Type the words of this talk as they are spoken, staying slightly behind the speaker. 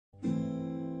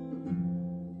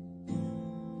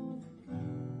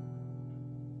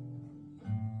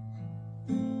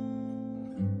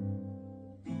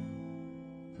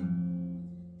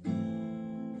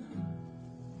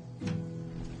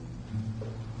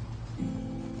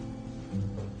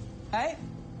Hey?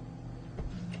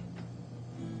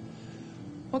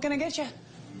 What can I get you?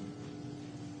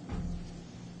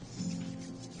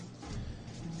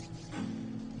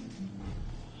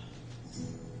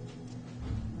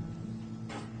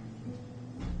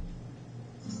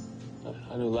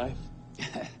 A new life?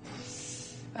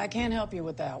 I can't help you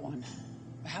with that one.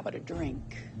 How about a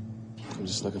drink? I'm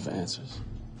just looking for answers.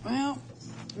 Well,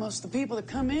 most of the people that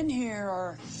come in here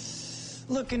are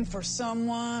looking for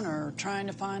someone or trying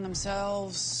to find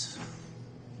themselves.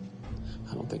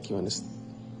 I don't think you understand.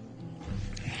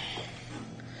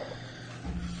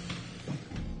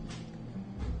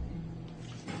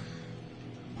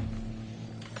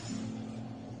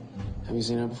 Have you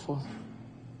seen her before?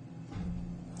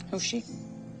 Who's she?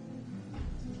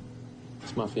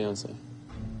 It's my fiance.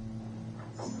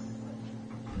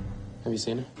 Have you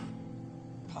seen her?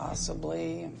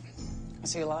 Possibly. I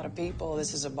see a lot of people.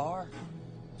 This is a bar.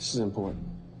 This is important.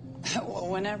 Well,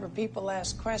 whenever people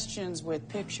ask questions with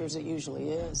pictures, it usually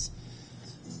is.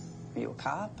 Are you a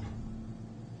cop?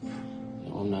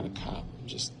 No, I'm not a cop. I'm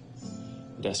just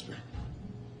desperate.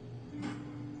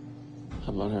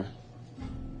 How about her?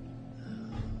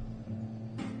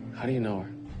 How do you know her?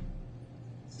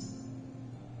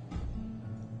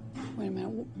 Wait a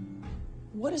minute.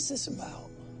 What is this about?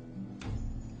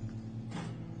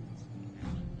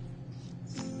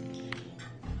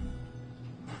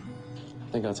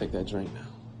 I think I'll take that drink now.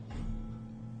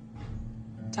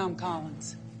 Tom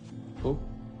Collins. Who?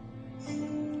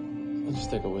 I'll just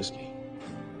take a whiskey.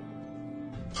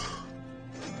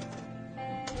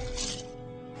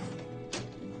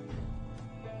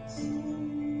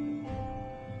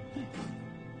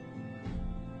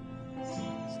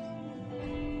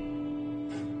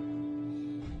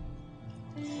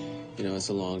 You know, it's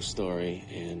a long story,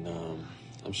 and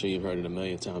I'm sure you've heard it a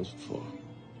million times before.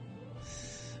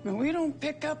 I mean, we don't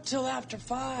pick up till after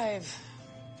 5.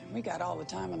 And we got all the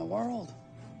time in the world.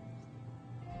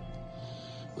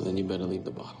 Well, then you better leave the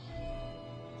bottle.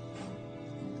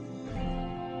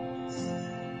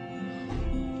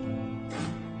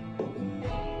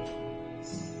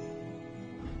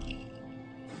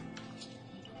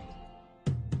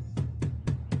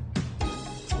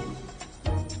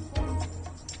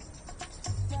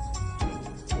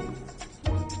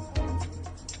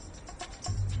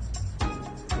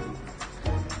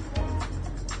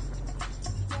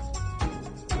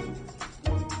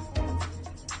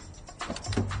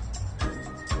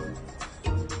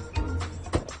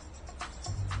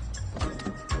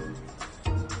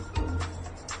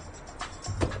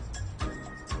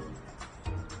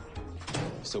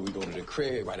 So we go to the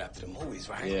crib right after the movies,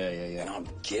 right? Yeah. And I'm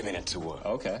giving it to her.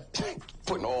 Okay.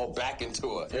 Putting all back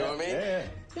into her. You know what I mean? Yeah.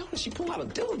 Yo, she pulled out a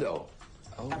dildo.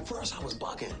 Oh. At first I was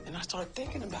bugging, and I started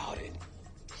thinking about it.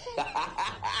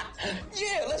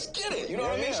 Yeah, let's get it. You know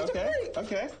what I mean? She's okay. a freak.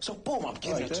 Okay. So boom, I'm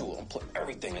giving it to her. I'm putting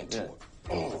everything into her.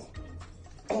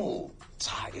 Oh,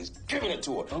 Ty is giving it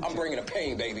to her. Okay. I'm bringing the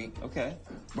pain, baby. Okay.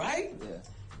 Right? Yeah.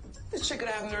 This chick could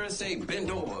have nerve to say,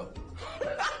 bend over.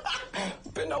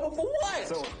 Bend over for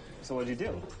what? So what'd you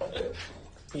do?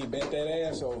 He bent that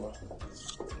ass over.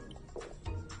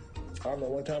 I remember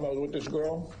one time I was with this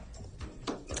girl.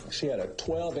 She had a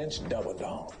 12-inch double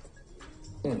dong.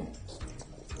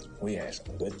 We had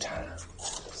some good time.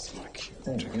 So cute.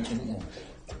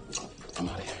 I'm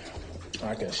out of here.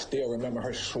 I can still remember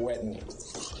her sweating.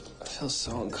 I feel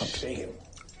so uncomfortable. Shaking.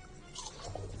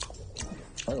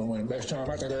 That was one of the best times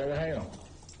I could ever have.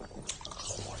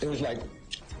 It was like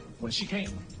when she came.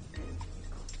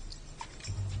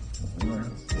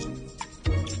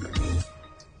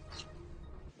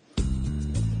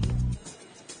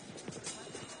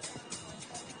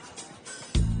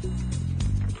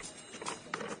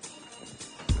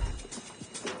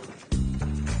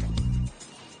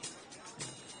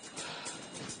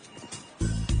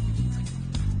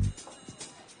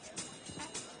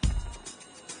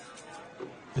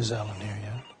 Is Alan here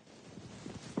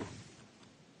yet?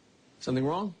 Something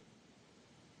wrong?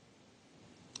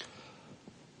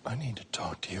 I need to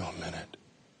talk to you a minute.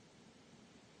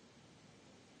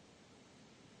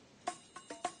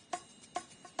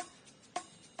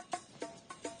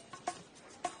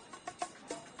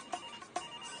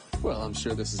 Well, I'm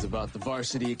sure this is about the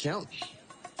varsity account.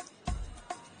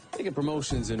 Get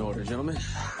promotions in order, gentlemen.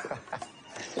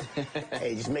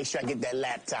 Hey, just make sure I get that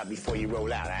laptop before you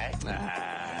roll out, all right?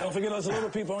 Don't forget those little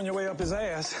people on your way up his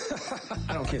ass.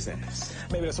 I don't kiss ass.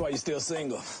 Maybe that's why you're still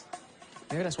single.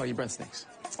 Maybe that's why your breath stinks.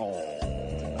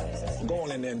 Oh, go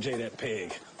on in there and jay that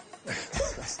pig.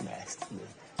 That's nasty.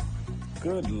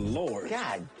 Good Lord.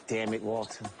 God damn it,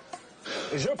 Walter.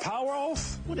 Is your power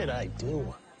off? What did I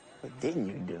do? What didn't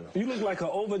you do? You look like an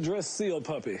overdressed seal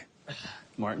puppy.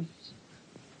 Martin?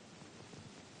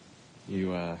 You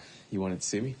wanted to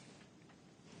see me?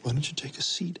 Why don't you take a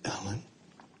seat, Alan?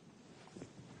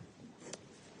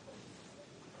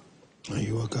 Are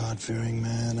you a God-fearing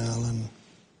man, Alan?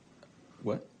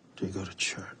 What? Do you go to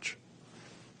church?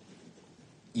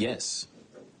 Yes.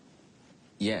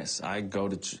 Yes, I go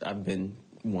to. I've been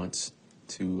once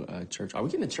to church. Are we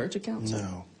getting a church account?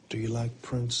 No. Do you like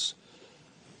Prince,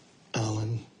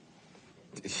 Alan?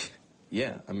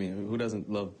 Yeah, I mean, who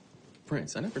doesn't love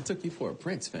Prince? I never took you for a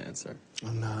Prince fan, sir.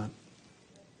 I'm not.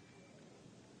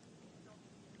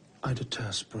 I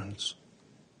detest Prince.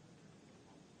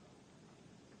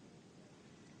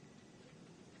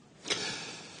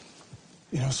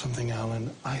 You know something, Alan?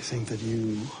 I think that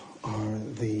you are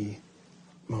the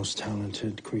most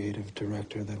talented creative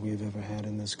director that we've ever had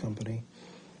in this company.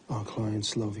 Our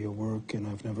clients love your work, and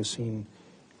I've never seen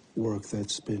work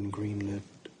that's been greenlit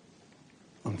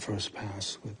on first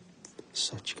pass with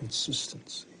such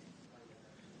consistency.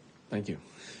 Thank you.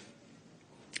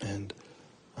 And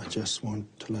I just want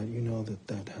to let you know that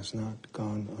that has not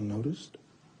gone unnoticed.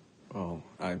 Oh,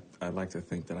 I'd like to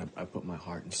think that I put my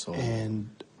heart and soul. And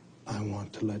I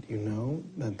want to let you know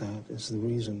that that is the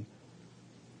reason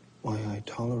why I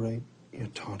tolerate your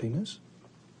tardiness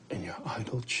and your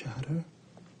idle chatter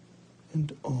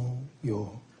and all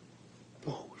your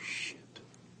bullshit.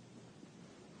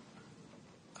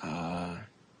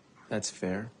 That's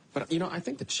fair. But, you know, I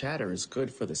think the chatter is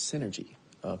good for the synergy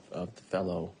of the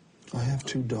fellow. I have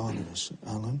two daughters,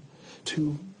 Alan.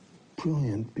 Two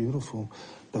brilliant, beautiful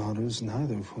daughters,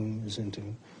 neither of whom is into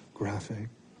graphic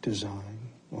design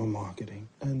or marketing.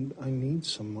 And I need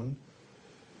someone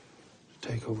to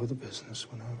take over the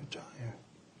business when I retire.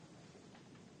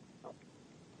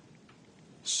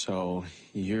 So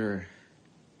you're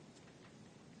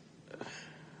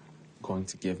going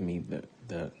to give me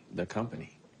the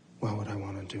company? Why would I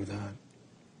want to do that?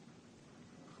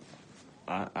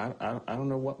 I don't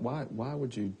know why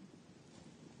would you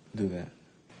do that?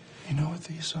 You know what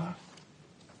these are,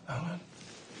 Alan?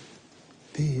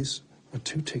 These are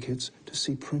 2 tickets to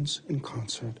see Prince in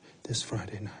concert this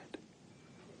Friday night.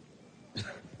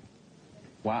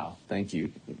 Wow, thank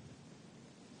you.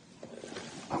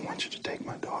 I want you to take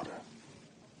my daughter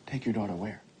Take your daughter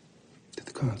where? to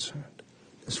the concert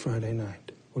this Friday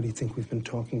night. What do you think we've been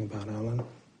talking about, Alan?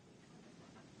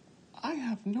 I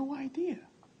have no idea.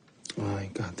 I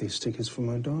got these tickets for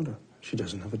my daughter. She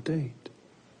doesn't have a date.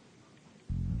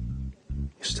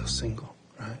 You're still single,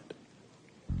 right?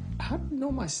 How do you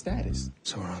know my status?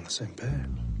 So we're on the same page.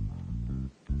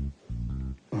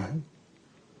 Right?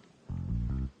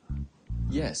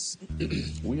 Yes,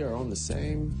 we are on the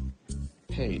same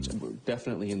page. We're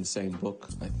definitely in the same book,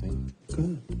 I think.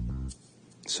 Good.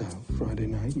 So Friday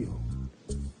night you'll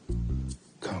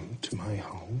come to my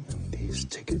home and these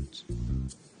tickets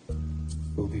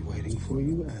will be waiting for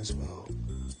you, as will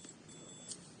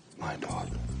my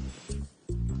daughter.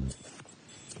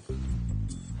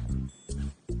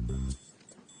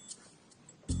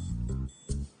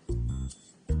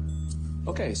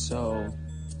 Okay, so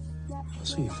I'll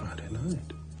see you Friday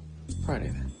night. Friday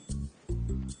then.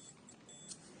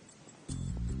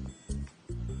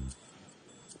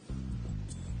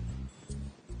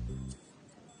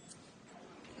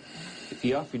 If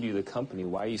he offered you the company,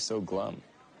 why are you so glum?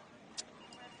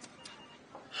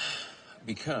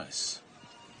 Because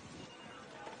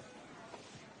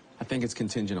I think it's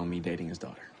contingent on me dating his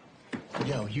daughter.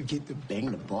 Yo, you get to bang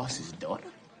the boss's daughter?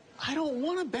 I don't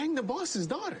want to bang the boss's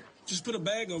daughter. Just put a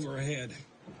bag over her head.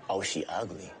 Oh, she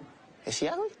ugly. Is she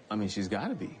ugly? I mean, she's got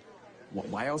to be.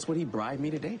 Why else would he bribe me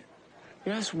to date her?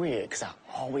 You know, that's weird, because I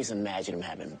always imagine him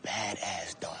having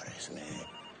badass daughters, man.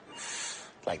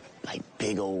 Like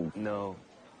big old... No.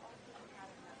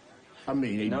 I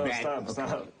mean, they No, bad.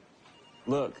 stop.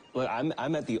 Look, I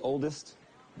met the oldest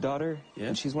daughter, Yeah?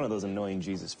 and she's one of those annoying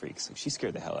Jesus freaks. She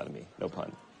scared the hell out of me. No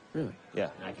pun. Really? Yeah.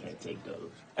 I can't take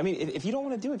those. I mean, if you don't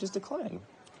want to do it, just decline.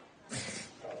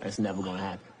 That's never gonna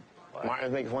happen.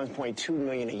 Martin makes $1.2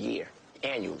 million a year,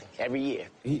 annually, every year.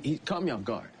 He caught me off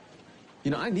guard.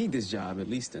 You know, I need this job at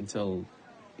least until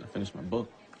I finish my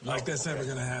book. Like that's ever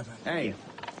gonna happen. Hey,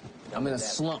 I'm in a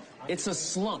slump. It's a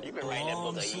slump. You've been writing that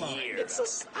book a year.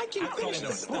 I can't finish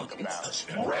this book.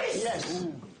 Yes.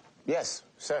 Yes,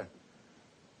 sir.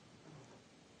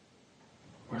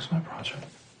 Where's my project?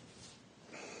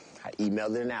 I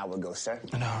emailed it an hour ago, sir.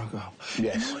 An hour ago.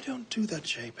 Yes. You know I don't do that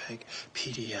JPEG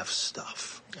PDF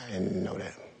stuff. I didn't know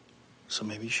that. So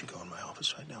maybe you should go in my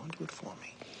office right now and do it for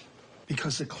me.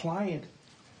 Because the client,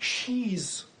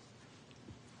 she's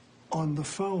on the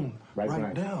phone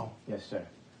right now. Yes, sir.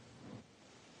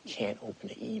 can't open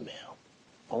the email.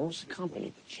 Owns the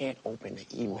company, but can't open the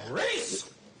email. Maurice!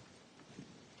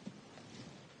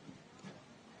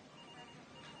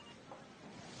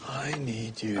 I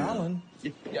need you. Alan?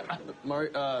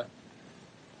 Yeah,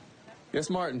 yes,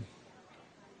 Martin.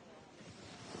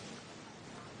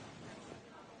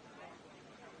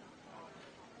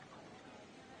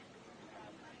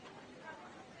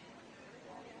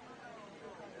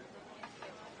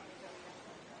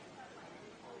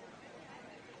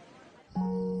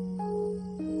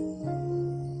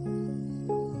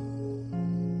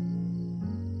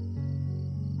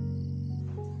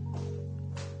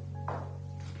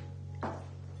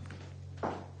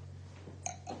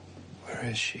 Where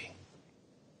is she?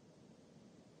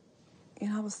 You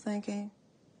know, I was thinking,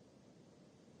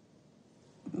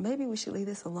 maybe we should leave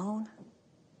this alone.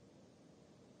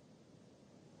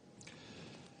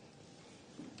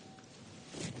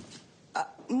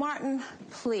 Martin,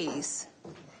 please.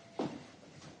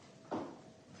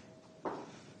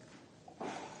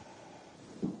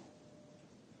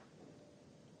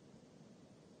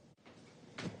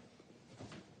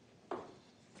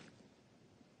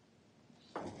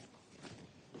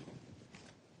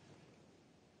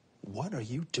 What are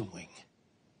you doing?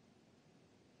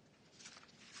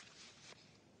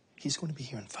 He's going to be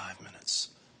here in 5 minutes.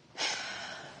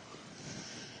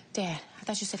 Dad, I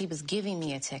thought you said he was giving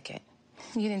me a ticket.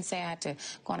 You didn't say I had to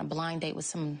go on a blind date with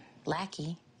some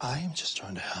lackey. I am just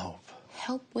trying to help.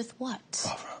 Help with what?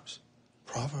 Proverbs.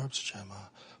 Proverbs, Gemma.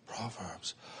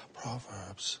 Proverbs.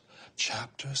 Proverbs.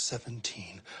 Chapter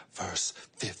 17, verse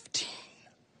 15.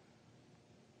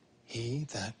 He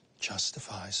that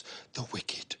justifies the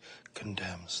wicked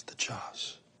condemns the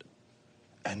just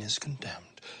and is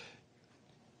condemned.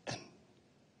 And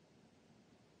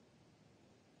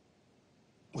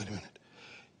wait a minute.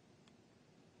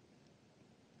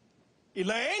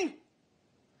 Elaine?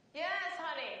 Yes,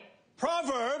 honey.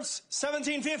 Proverbs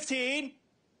 17:15.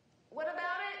 What about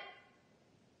it?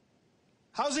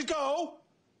 How's it go?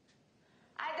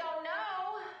 I don't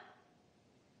know.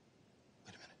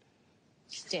 Wait a minute.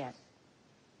 Dad.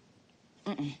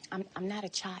 I'm not a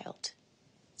child.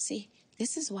 See,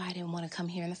 this is why I didn't want to come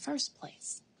here in the first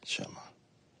place. Gemma,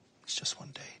 it's just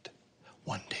one date.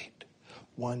 One date.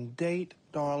 One date,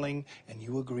 darling, and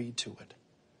you agreed to it.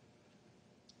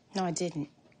 No, I didn't.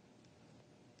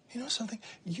 You know something?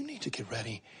 You need to get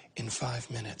ready in 5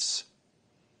 minutes.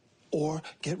 Or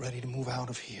get ready to move out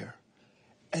of here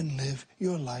and live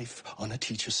your life on a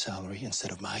teacher's salary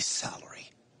instead of my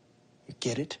salary. You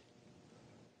get it?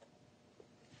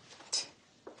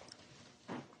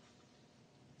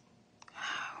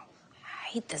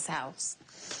 I hate this house.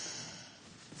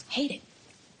 Hate it.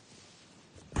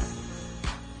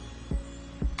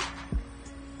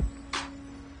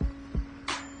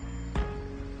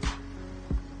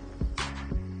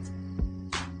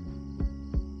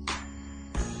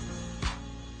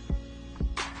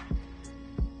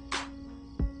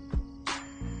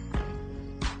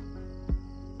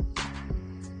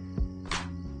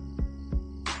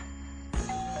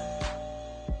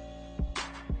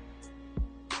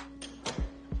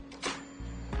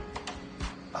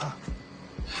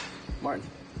 Martin.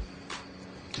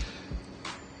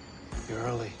 You're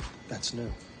early. That's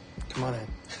new. Come on in.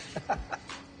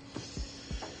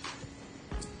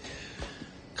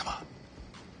 Come on.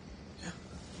 Yeah.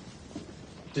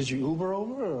 Did you Uber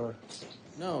over or?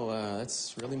 No,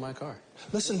 that's really my car.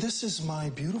 Listen, this is my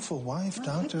beautiful wife,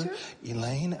 Dr. Victor?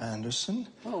 Elaine Anderson.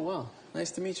 Oh, wow. Nice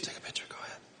to meet you. Take a picture, go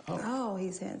ahead. Oh,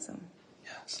 he's handsome.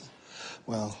 Yes.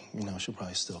 Well, you know, she'll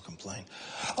probably still complain.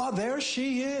 Oh, there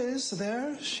she is.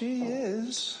 There she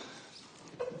is.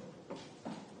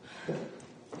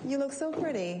 You look so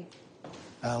pretty.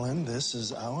 Alan, this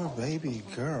is our baby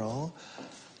girl,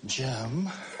 Gem.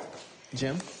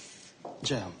 Jim?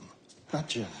 Gem. Not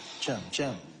Jim.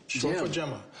 Gem. Short Gem. for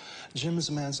Gemma. Jim is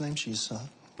a man's name. She's a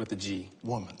With a G.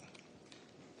 woman.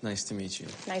 Nice to meet you.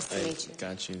 Nice to meet you.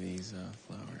 Got you these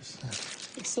flowers.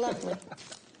 It's lovely.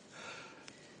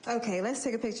 Okay, let's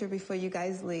take a picture before you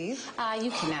guys leave.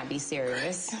 You cannot be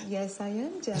serious. Yes, I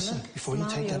am, Gemma. Listen, before you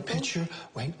Smile, take that Yoko. picture,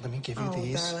 wait, let me give you Oh,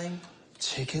 these darling.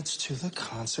 tickets to the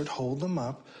concert. Hold them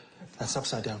up. That's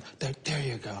upside down. There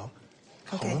you go.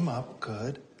 Okay. Hold them up.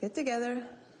 Good. Get together.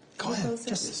 Go Get ahead. closer.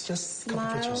 Just a couple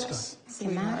Smile. pictures. Go.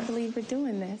 Cannot Sweetheart. believe we're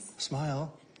doing this.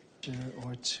 Smile. Picture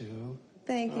or two.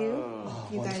 Thank you. Oh,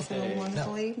 You guys wonderful. have a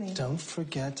wonderful Now, evening. don't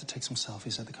forget to take some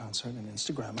selfies at the concert and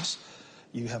Instagram us.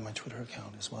 You have my Twitter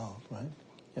account as well, right?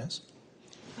 Yes?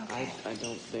 I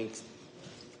don't think...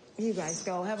 You guys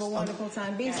go. Have a wonderful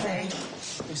time. Be safe.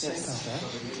 Be safe out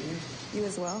there. You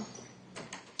as well.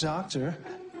 Doctor,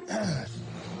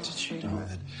 did You know,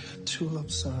 that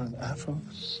tulips are an afro.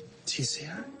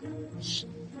 TCI,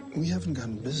 we haven't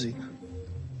gotten busy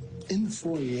in the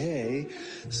foyer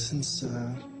since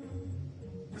the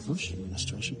Bush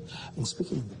administration. And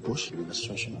speaking of the Bush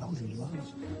administration, I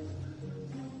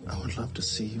would love to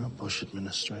see your Bush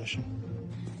administration.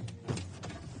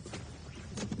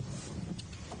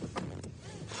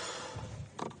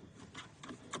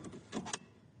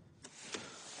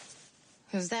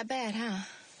 It was that bad, huh?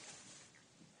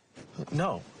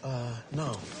 No,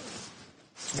 no.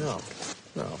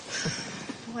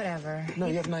 Whatever. No,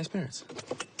 you have nice parents.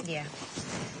 Yeah.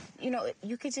 You know,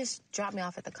 you could just drop me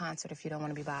off at the concert if you don't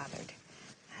want to be bothered.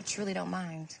 I truly don't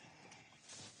mind.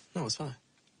 No, it's fine.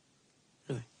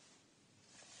 Really.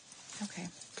 Okay.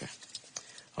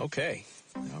 Okay.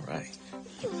 All right.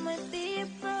 You might be a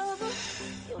problem,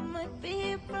 you might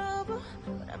be a problem,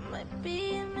 but I might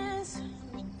be a mess.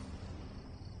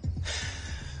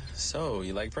 So,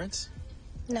 you like Prince?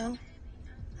 No.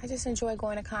 I just enjoy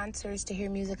going to concerts to hear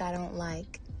music I don't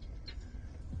like.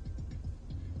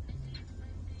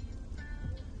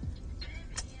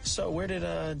 So, where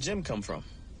did Jim come from?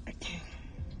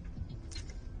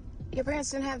 Your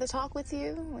parents didn't have the talk with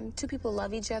you? When two people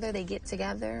love each other, they get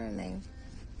together and they...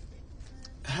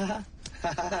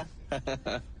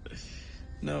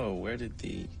 No, where did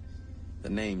the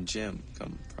name Jim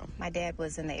come from? My dad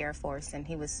was in the Air Force, and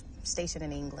he was stationed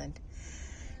in England.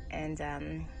 And,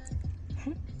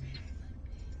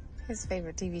 his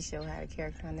favorite TV show had a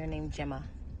character on there named Gemma.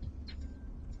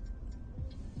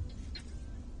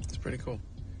 It's pretty cool.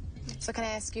 So can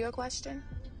I ask you a question?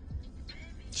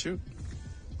 Shoot.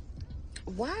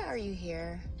 Why are you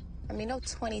here? I mean, no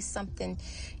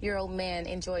 20-something-year-old man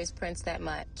enjoys Prince that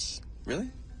much. Really?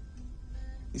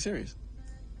 You serious?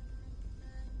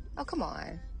 Oh, come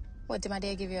on. What, did my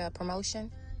dad give you a promotion?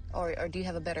 Or do you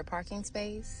have a better parking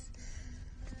space?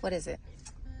 What is it?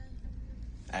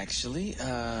 Actually,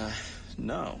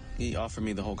 no. He offered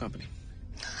me the whole company.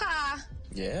 Ha!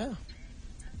 Yeah.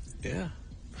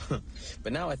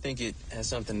 But now I think it has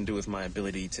something to do with my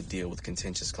ability to deal with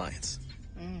contentious clients.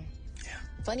 Yeah.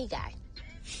 Funny guy.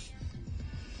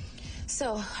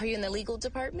 So, are you in the legal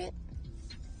department?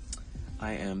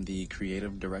 I am the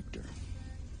creative director.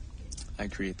 I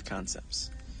create the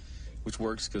concepts, which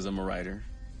works because I'm a writer.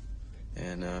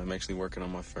 And I'm actually working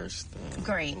on my first...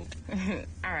 Great.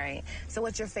 All right. So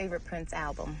what's your favorite Prince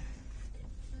album?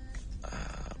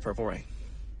 Purple Rain.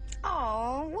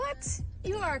 Oh, what?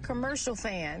 You are a commercial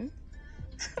fan.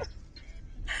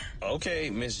 Okay,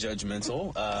 Miss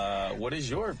Judgmental. What is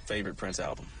your favorite Prince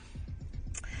album?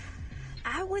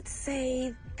 I would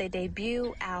say the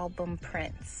debut album,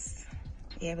 Prince.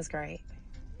 Yeah, it was great.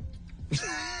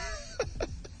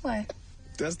 What?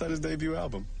 That's not his debut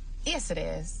album. Yes, it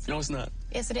is. No, it's not.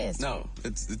 Yes, it is. No,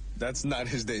 that's not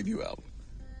his debut album.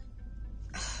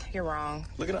 You're wrong.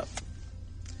 Look it up.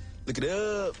 Look it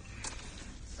up.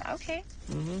 Okay.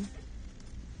 Mm-hmm.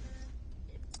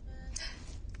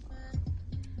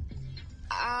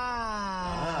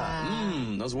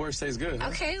 Those words taste good, huh?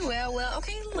 Okay, well,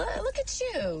 okay, look at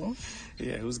you.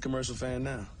 Yeah, who's a commercial fan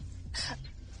now?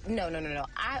 No.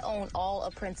 I own all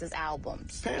of Prince's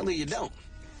albums. Apparently you don't.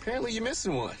 Apparently you're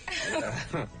missing one. Yeah.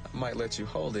 I might let you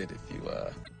hold it if you,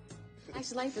 I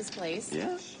actually like this place.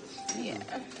 Yeah? Yeah.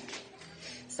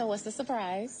 So what's the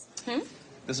surprise?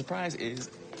 The surprise is,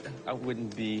 I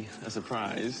wouldn't be a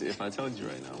surprise if I told you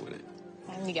right now, would it?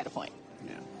 You got a point.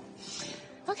 Yeah.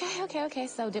 Okay.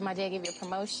 So did my dad give you a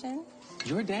promotion?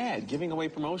 Your dad giving away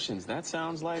promotions. That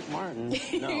sounds like Martin.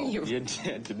 No, your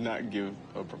dad did not give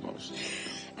a promotion.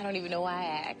 I don't even know why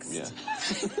I asked. Yeah.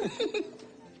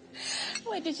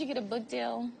 What, did you get a book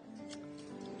deal?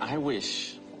 I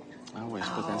wish,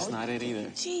 but that's not it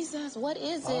either. Jesus, what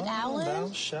is it, Alan?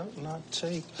 Thou shalt not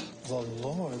take the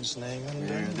Lord's name in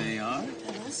There vain. they are.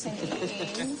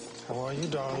 How are you,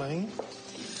 darling?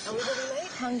 Are we really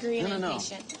late? Hungry and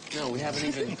impatient. No, we haven't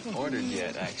even ordered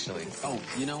yet, actually. Oh,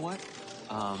 you know what?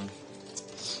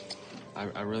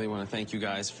 I really want to thank you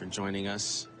guys for joining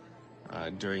us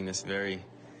during this very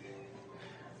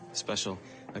special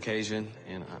occasion,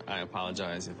 and I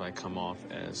apologize if I come off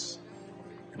as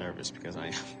nervous, because I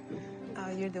am. Oh,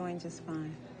 you're doing just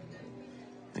fine.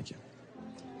 Thank you.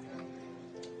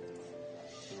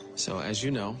 So, as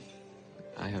you know,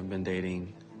 I have been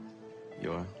dating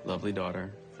your lovely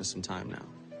daughter for some time now.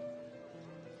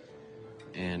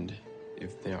 And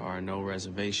if there are no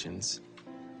reservations,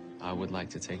 I would like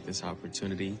to take this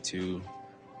opportunity to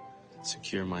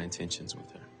secure my intentions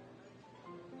with her.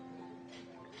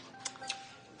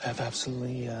 Have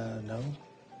absolutely no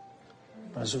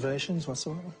reservations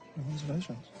whatsoever. No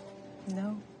reservations.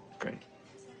 No. Great.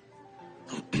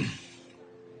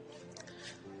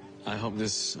 I hope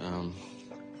this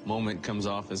moment comes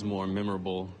off as more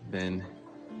memorable than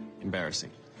embarrassing.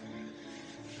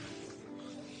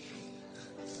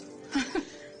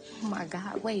 Oh my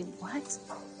God, wait, what?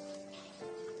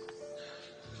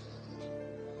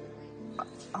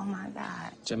 Oh my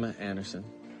God. Gemma Anderson,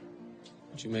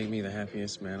 would you make me the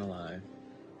happiest man alive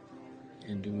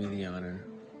and do me the honor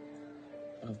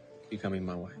of becoming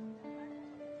my wife?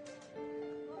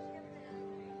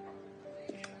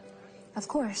 Of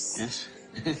course. Yes.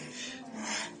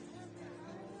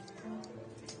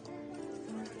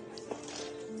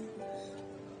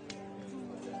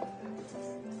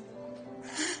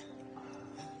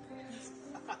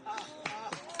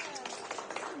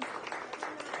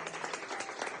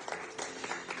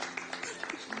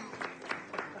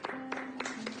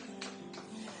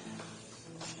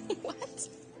 What?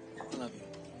 I love you.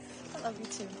 I love you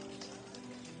too.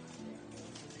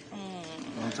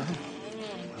 Well done.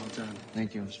 Well done.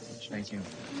 Thank you. Thank you.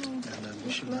 And I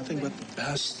wish you nothing but the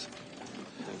best.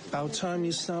 About time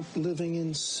you stopped living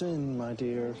in sin, my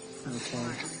dear.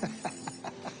 Okay.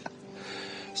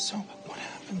 So, what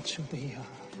happened to the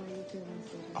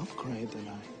upgrade that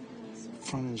I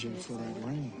fronted you for that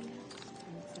ring?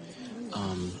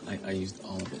 I used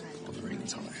all of it on the ring.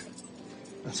 That's all I had.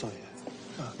 That's all you had.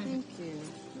 Oh. Thank you.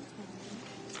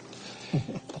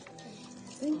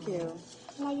 Thank you.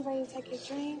 Now you ready to take your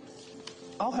drink?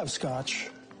 I'll have scotch,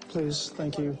 please.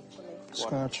 Thank you.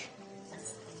 Scotch.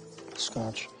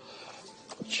 Scotch.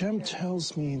 Jem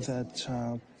tells me that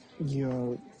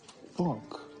your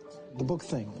book, the book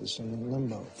thing, is in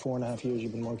limbo. 4.5 years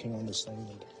you've been working on this thing.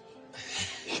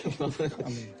 I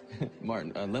mean,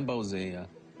 Martin, limbo is a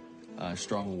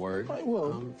strong word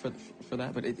for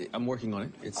that, but I'm working on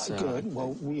it. It's good.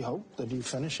 Well, we hope that you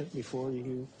finish it before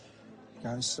you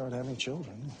guys start having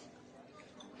children.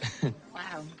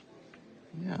 Wow.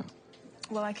 Yeah.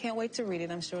 Well, I can't wait to read it.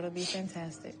 I'm sure it'll be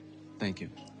fantastic. Thank you.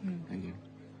 Thank you.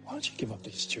 Why don't you give up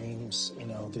these dreams, you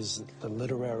know, the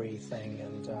literary thing,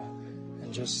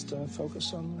 and just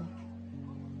focus on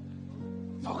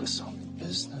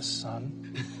business,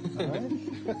 son. All right?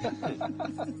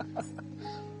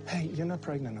 Hey, you're not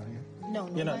pregnant, are you? No,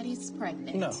 You're nobody's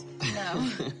pregnant. No.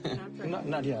 No.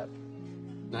 Not yet.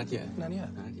 Not yet. Not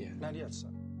yet. Not yet. Not yet,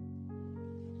 son.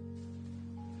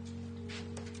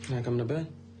 Not coming to bed?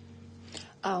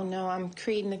 Oh, no, I'm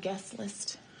creating a guest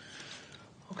list.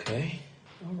 Okay.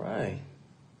 All right.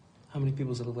 How many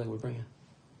people does it look like we're bringing?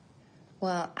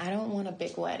 Well, I don't want a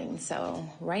big wedding, so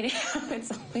right now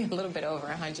it's only a little bit over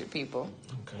 100 people.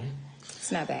 Okay.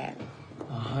 It's not bad.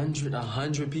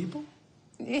 100 people?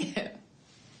 Yeah.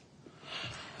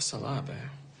 That's a lot, man.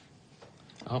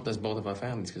 I hope that's both of our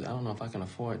families, because I don't know if I can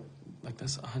afford,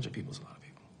 that's 100 people is a lot of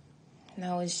people.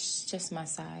 No, it's just my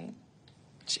side.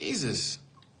 Jesus.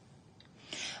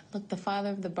 Look, the father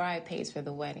of the bride pays for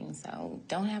the wedding, so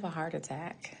don't have a heart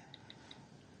attack.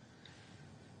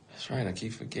 That's right, I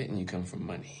keep forgetting you come from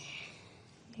money.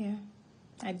 Yeah,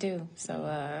 I do.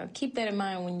 So keep that in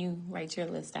mind when you write your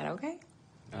list out, okay?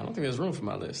 I don't think there's room for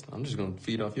my list. I'm just going to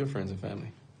feed off your friends and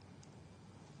family.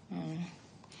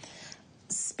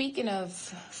 Speaking of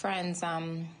friends,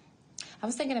 I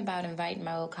was thinking about inviting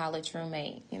my old college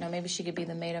roommate. You know, maybe she could be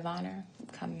the maid of honor,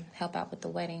 come help out with the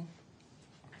wedding.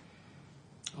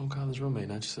 Old college roommate,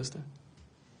 not your sister?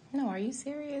 No, are you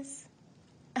serious?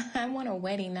 I want a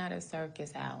wedding, not a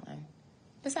circus, Alan.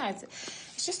 Besides,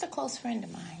 it's just a close friend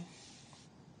of mine.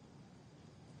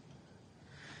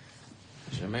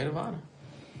 She's your maid of honor.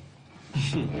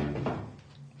 Yeah.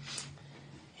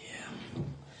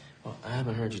 Well, I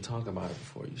haven't heard you talk about it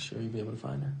before. You sure you'll be able to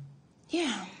find her?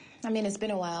 Yeah. I mean, it's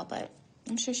been a while, but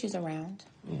I'm sure she's around.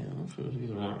 Yeah, I'm sure she's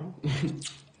around.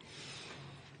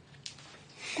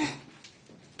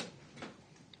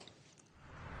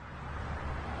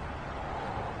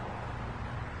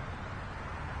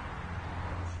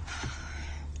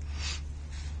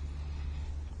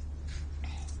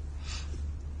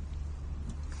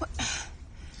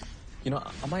 You know,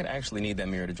 I might actually need that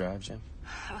mirror to drive, Jim.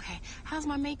 Okay. How's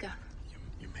my makeup?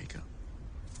 Your makeup?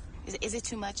 Is it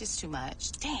too much? It's too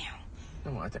much. Damn.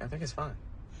 No, I think it's fine.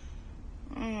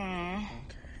 Okay.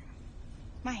 Okay.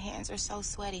 My hands are so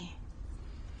sweaty.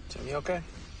 Jim, you okay?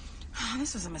 Oh,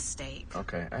 this was a mistake.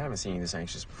 Okay, I haven't seen you this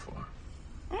anxious before.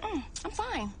 I'm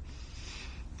fine.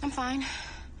 I'm fine.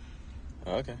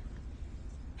 Oh, okay.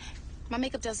 My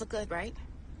makeup does look good, right?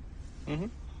 Mm-hmm.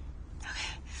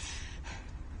 Okay.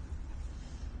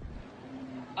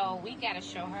 Oh, we gotta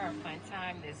show her a fun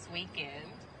time this weekend.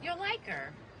 You'll like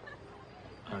her.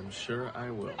 I'm sure I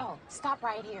will. Oh, stop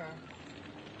right here.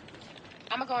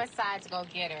 I'm gonna go inside to go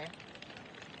get her.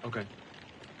 Okay.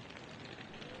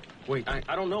 Wait,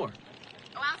 I don't know her.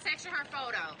 Oh, I'll text you her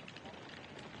photo.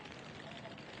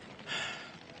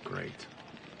 Great.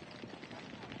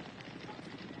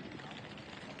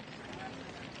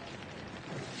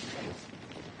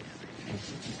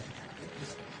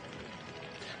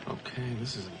 Okay,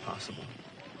 this is impossible.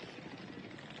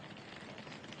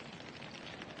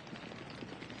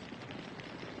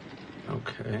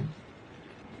 Okay.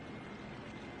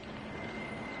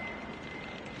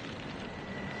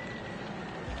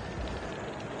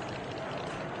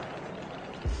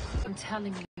 I'm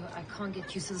telling you, I can't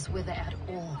get used to this weather at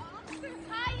all.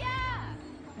 Hiya!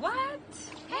 What?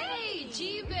 Hey,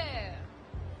 G-Bear.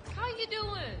 How you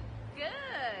doing?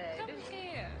 Good. Come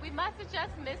here. We must have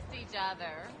just missed each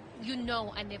other. You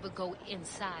know I never go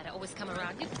inside. I always come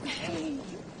around.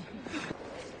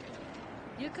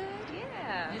 You good?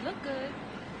 Yeah. You look good.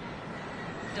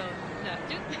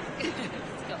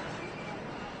 Let's go.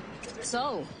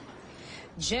 So,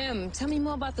 Jim, tell me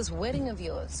more about this wedding of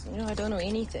yours. You know, I don't know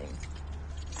anything.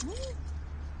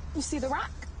 You see the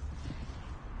rock?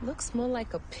 Looks more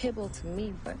like a pebble to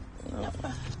me, but No.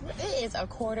 It is a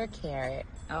quarter carat.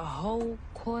 a whole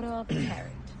quarter of a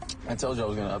carat. I told you I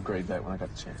was going to upgrade that when I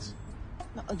got the chance.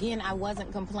 No, again, I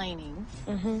wasn't complaining.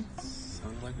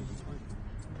 Sounds like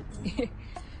a complaint.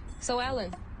 So,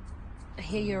 Alan, I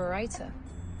hear you're a writer.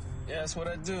 Yeah, that's what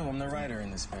I do. I'm the writer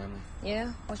in this family.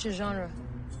 Yeah? What's your genre?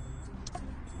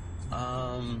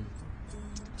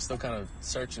 Still kind of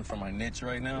searching for my niche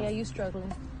right now. Yeah, you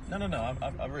struggling. No.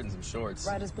 I've written some shorts.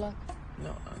 Writer's block?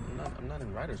 No, I'm not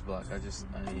in writer's block.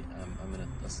 I'm in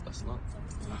a slump.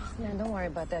 Man, don't worry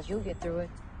about that. You'll get through it.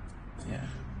 Yeah.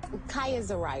 Kaya's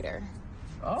a writer.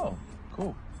 Oh,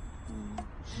 cool.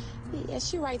 Yeah,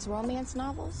 she writes romance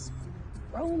novels.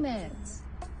 Romance.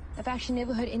 I've actually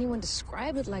never heard anyone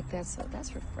describe it like that, so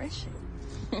that's refreshing.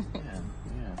 Yeah.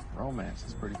 Romance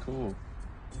is pretty cool.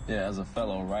 Yeah, as a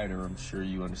fellow writer, I'm sure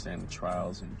you understand the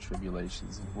trials and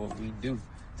tribulations of what we do.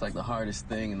 It's like the hardest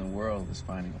thing in the world is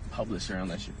finding a publisher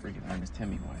unless you're freaking Ernest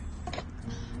Hemingway.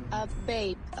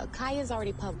 Babe, Kaya's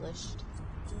already published.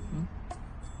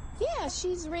 Yeah,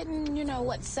 she's written,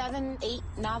 7, 8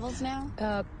 novels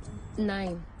now?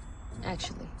 9,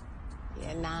 actually.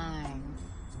 Yeah, 9.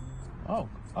 Oh,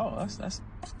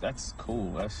 that's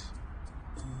cool. That's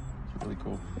really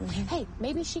cool. Hey,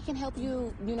 maybe she can help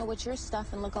you, with your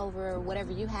stuff and look over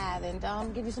whatever you have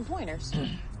and give you some pointers.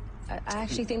 I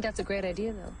actually think that's a great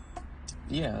idea, though.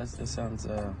 Yeah, that sounds.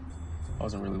 I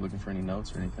wasn't really looking for any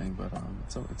notes or anything, but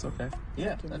it's okay.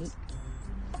 Yeah,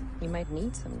 You might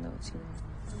need some notes,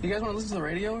 You guys want to listen to the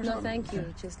radio or something? No, thank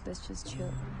you. Let's just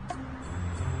chill.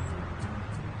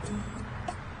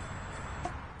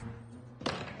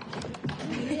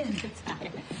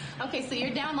 Okay, so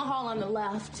you're down the hall on the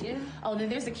left. Yeah. Oh, then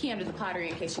there's a key under the pottery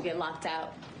in case you get locked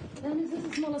out. Man, is this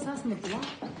the smallest house on the block?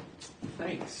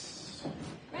 Thanks.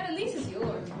 Man, a lease is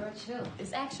yours, bro. Chill.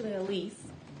 It's actually a lease.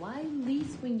 Why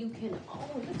lease when you can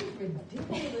own? This is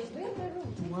ridiculous.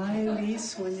 Why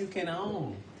lease when you can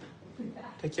own?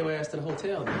 Take your ass to the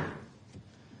hotel then.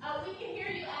 We can hear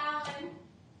you, Alan.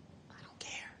 I don't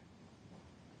care.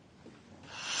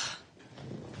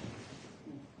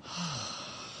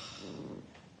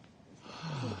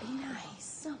 Be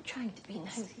nice. I'm trying to be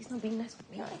nice. He's not being nice with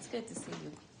me. No, it's good to see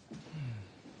you.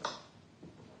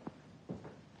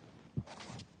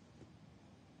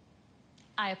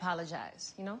 I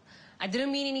apologize, I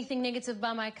didn't mean anything negative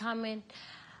by my comment.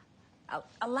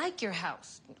 I like your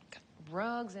house. Got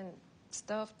rugs and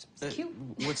stuff. It's cute.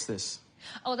 What's this?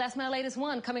 Oh, that's my latest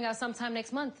one, coming out sometime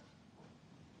next month.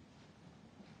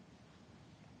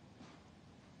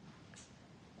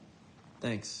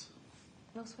 Thanks.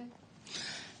 No sweat.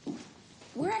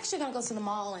 We're actually gonna go to the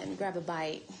mall and grab a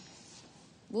bite.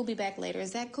 We'll be back later.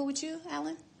 Is that cool with you,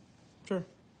 Alan? Sure.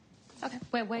 Okay.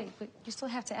 Wait. You still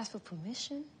have to ask for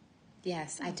permission?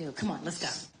 Yes, I do. Come on, let's go.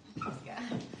 Let's go.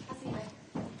 I'll see you later.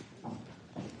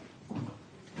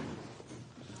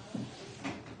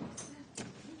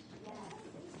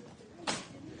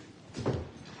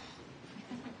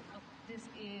 This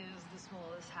is the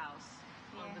smallest house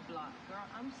on the block. Girl,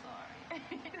 I'm sorry.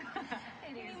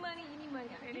 You need money.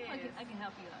 I can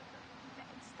help you out.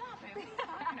 Stop it. What are you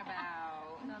talking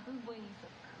about? No, this boy needs to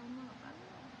come up.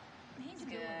 He's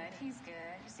good. He's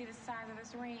good. You see the size of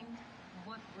this ring?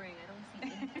 What ring? I don't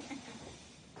see anything.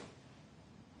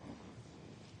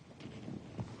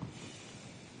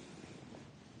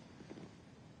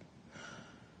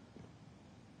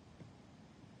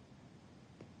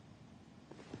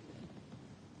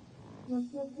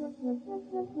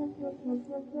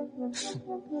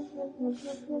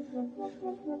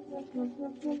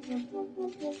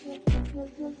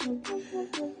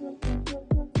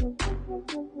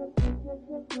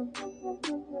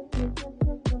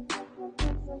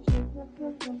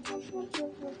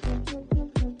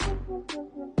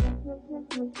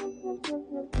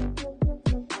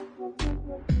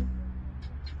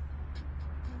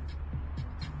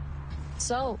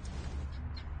 So,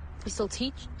 you still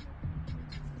teach?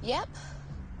 Yep.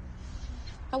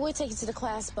 I would take you to the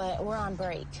class, but we're on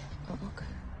break. Oh, okay.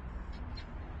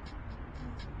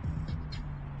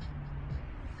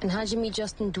 And how'd you meet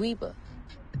Justin Dweeba?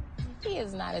 He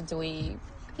is not a dweeb.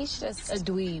 He's just... A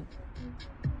dweeb.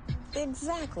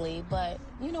 Exactly, but,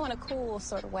 you know, in a cool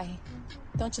sort of way.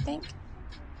 Don't you think?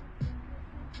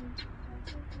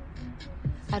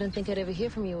 I don't think I'd ever hear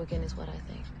from you again, is what I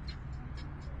think.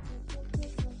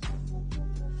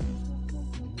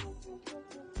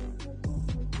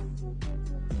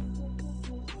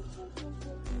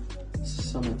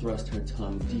 Summer thrust her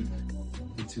tongue deep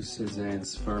into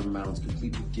Suzanne's firm mouth,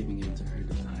 completely giving in to her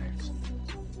desires.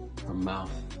 Her mouth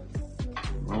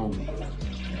roaming.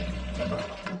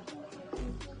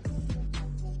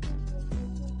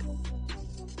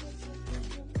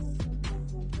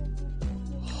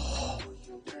 Oh,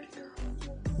 you dirty girl.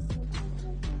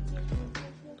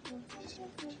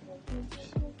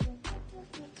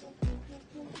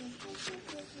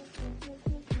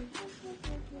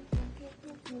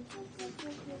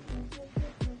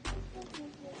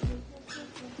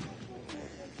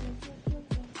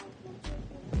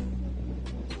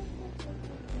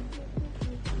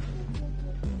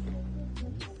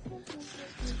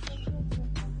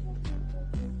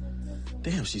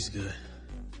 Damn, she's good.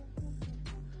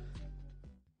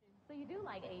 So you do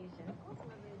like Asian?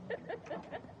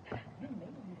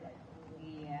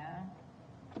 Yeah.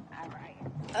 All right.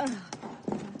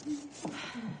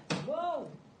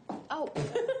 Whoa. Oh.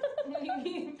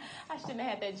 I shouldn't have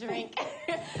had that drink.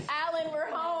 Alan, we're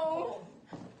home.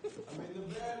 I'm in the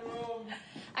bedroom.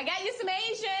 I got you some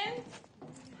Asian.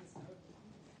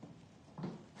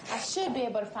 I should be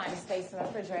able to find a space in the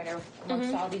refrigerator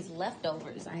amongst all these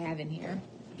leftovers I have in here.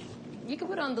 You can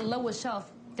put it on the lower shelf.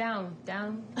 Down.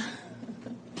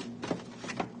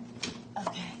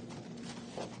 Okay.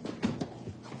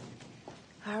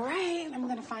 All right, I'm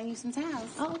gonna find you some towels.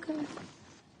 Oh, okay.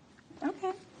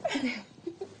 Okay.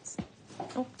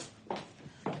 Oh.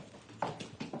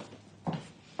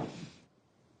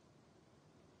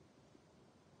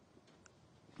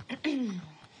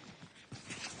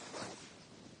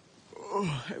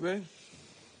 Oh, hey, babe.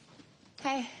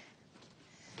 Hey.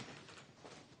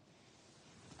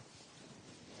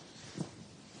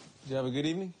 Did you have a good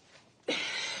evening?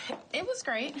 It was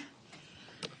great.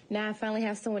 Now I finally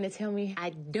have someone to tell me I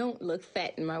don't look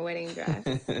fat in my wedding dress.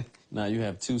 Now you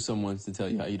have two someones to tell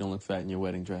you how you don't look fat in your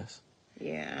wedding dress.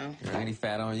 Yeah. Girl, any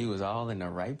fat on you is all in the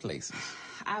right places.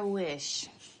 I wish.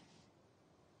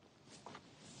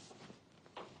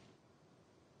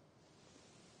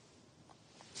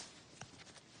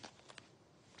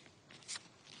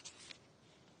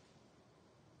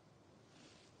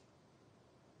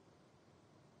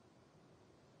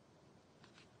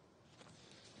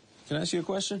 Can I ask you a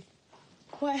question?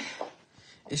 What?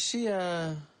 Is she,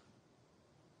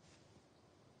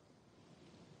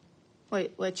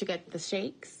 Wait, what, you got the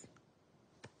shakes?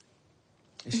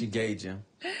 Is she gay, Jim?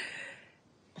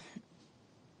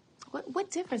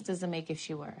 What difference does it make if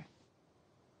she were?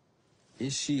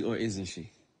 Is she or isn't she?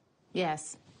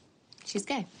 Yes. She's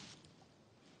gay.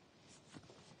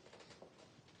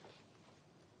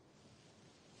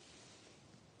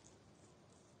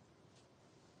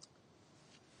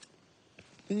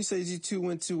 Didn't you say you two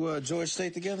went to George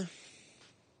State together?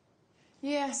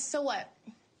 Yeah, so what?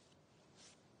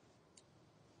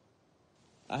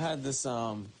 I had this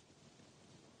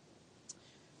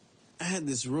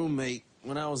roommate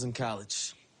when I was in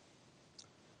college.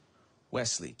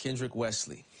 Wesley, Kendrick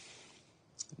Wesley.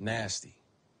 Nasty.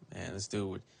 Man, this dude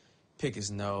would pick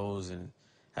his nose and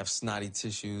have snotty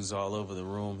tissues all over the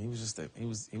room. He was just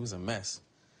he was a mess.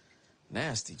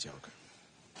 Nasty joker.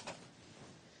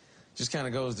 Just kind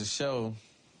of goes to show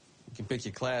you can pick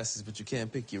your classes, but you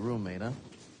can't pick your roommate, huh?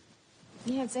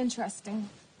 Yeah, it's interesting.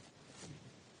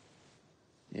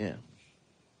 Yeah.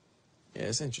 Yeah,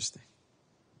 it's interesting.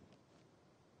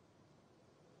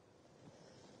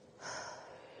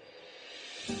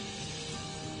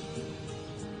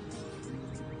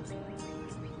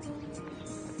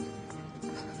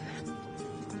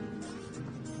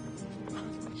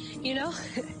 You know,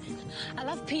 I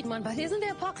love Piedmont, but isn't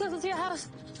there a park closer to your house?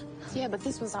 Yeah, but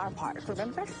this was our park,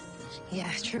 remember?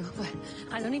 Yeah, true, but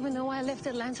I don't even know why I left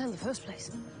Atlanta in the first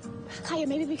place. Kaya,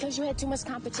 maybe because you had too much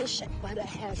competition. But I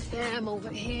had Sam over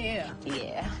here.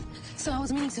 Yeah. So I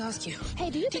was meaning to ask you. Hey,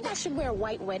 do you think I should wear a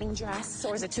white wedding dress,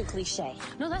 or is it too cliche?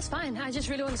 No, that's fine. I just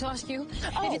really wanted to ask you.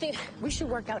 Oh, if you think... we should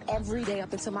work out every day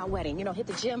up until my wedding. You know, hit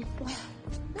the gym.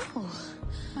 No.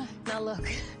 Now look,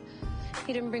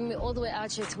 he didn't bring me all the way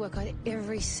out here to work out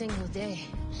every single day.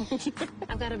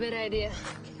 I've got a better idea.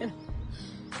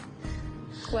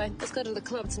 What? Let's go to the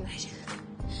club tonight.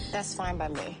 That's fine by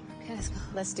me. Okay, let's go.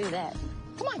 Let's do that.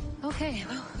 Come on. Okay,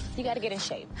 well. You gotta get in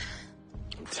shape.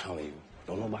 I'm telling you,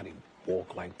 don't nobody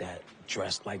walk like that,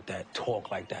 dress like that,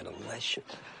 talk like that unless you're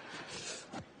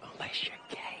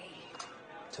gay.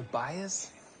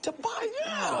 Tobias?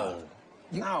 Tobias?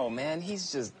 No, man,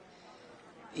 he's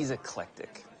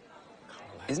eclectic.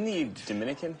 Isn't he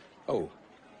Dominican? Oh,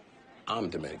 I'm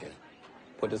Dominican.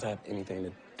 What does that have anything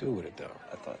to do with it, though?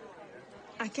 I thought.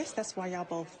 I guess that's why y'all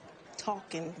both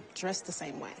talk and dress the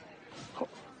same way.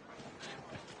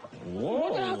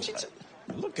 Whoa.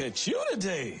 Look at you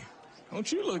today.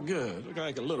 Don't you look good? Look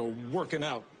like a little working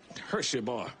out Hershey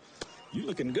bar. You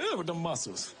looking good with the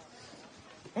muscles.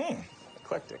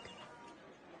 Eclectic.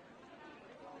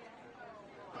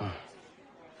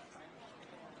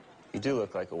 You do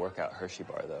look like a workout Hershey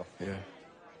bar, though. Yeah.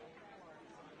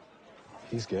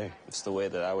 He's gay. It's the way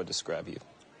that I would describe you.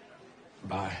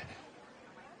 Bye.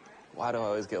 Why do I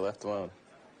always get left alone?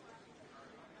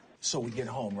 So we get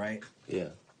home, right? Yeah.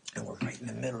 And we're right in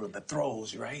the middle of the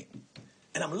throes, right?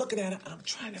 And I'm looking at her, and I'm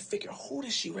trying to figure, who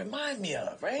does she remind me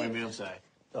of, right? Wait a minute, I'm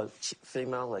sorry.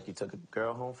 Female, like you took a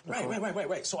girl home from the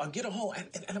Right. So I get her home,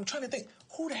 and I'm trying to think,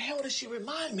 who the hell does she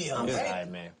remind me of, I'm right? sorry,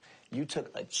 man. You took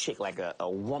a chick like a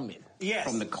woman Yes.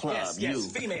 from the club.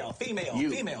 Yes, female,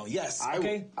 yes,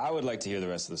 okay? I would like to hear the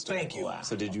rest of the story. Thank you. Wow.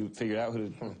 So did you figure out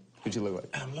who'd you look like?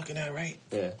 And I'm looking at her, right?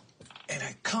 Yeah. And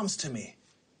it comes to me.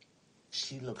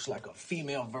 She looks like a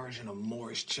female version of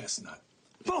Morris Chestnut.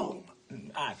 Boom!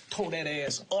 I tore that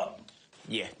ass up.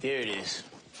 Yeah, there it is.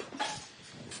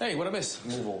 Hey, what I miss?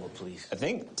 Move over, please. I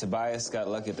think Tobias got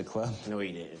lucky at the club. No,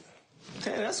 he didn't.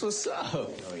 Hey, that's what's up. No,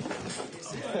 he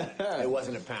didn't. It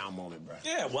wasn't a pound moment, bro.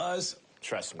 Yeah, it was.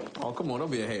 Trust me. Oh, come on,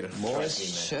 don't be a hater.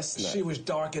 Morris Chestnut. She was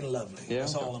dark and lovely. Yeah?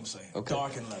 That's all I'm saying. Okay.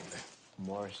 Dark and lovely.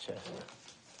 Morris Chestnut.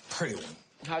 Pretty one.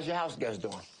 How's your house guest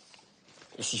doing?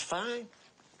 Is she fine?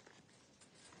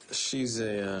 She's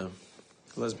a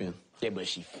lesbian. Yeah, but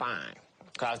she fine.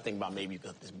 Cause I was thinking about maybe you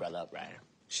could hook this brother up, right?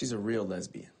 She's a real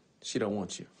lesbian. She don't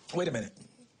want you. Wait a minute.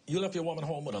 You left your woman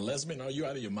home with a lesbian? Are you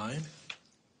out of your mind?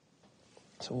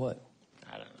 So what?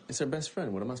 I don't know. It's her best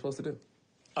friend. What am I supposed to do?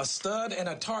 A stud and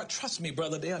a tart. Trust me,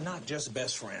 brother, they are not just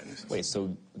best friends. Wait,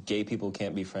 so gay people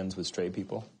can't be friends with straight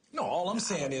people? No, all I'm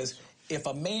saying is, if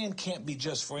a man can't be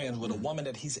just friends with a woman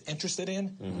that he's interested in,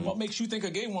 what makes you think a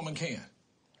gay woman can?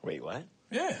 Wait, what?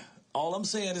 Yeah. All I'm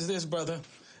saying is this, brother.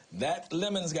 That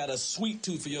lemon's got a sweet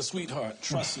tooth for your sweetheart.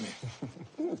 Trust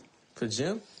me. For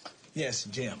Jim? Yes,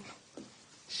 Jim.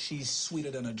 She's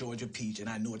sweeter than a Georgia peach, and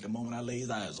I knew it the moment I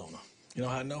laid eyes on her. You know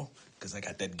how I know? Because I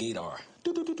got that gaydar.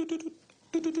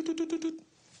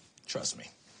 Trust me.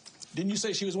 Didn't you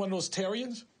say she was one of those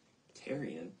Terrians?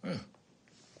 Terrian? Yeah.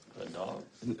 A dog?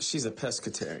 She's a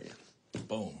pescatarian.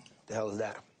 Boom. The hell is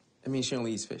that? I mean, she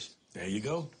only eats fish. There you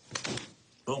go.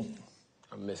 Boom.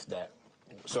 I missed that.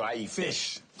 So I eat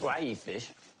fish. Well, I eat fish.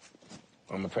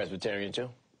 I'm a Presbyterian, too.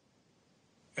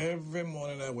 Every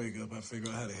morning I wake up, I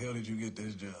figure out how the hell did you get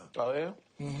this job? Oh, yeah?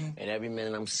 Mm-hmm. And every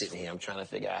minute I'm sitting here, I'm trying to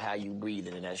figure out how you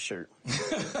breathing in that shirt.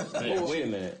 Oh, wait a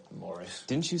minute. Morris.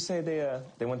 Didn't you say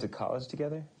they went to college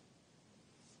together?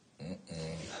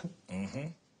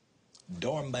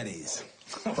 Dorm buddies.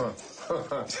 Dorm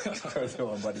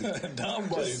buddies. Dorm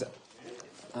buddies.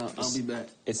 I'll be back.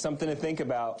 It's something to think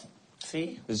about.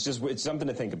 See? It's something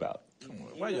to think about.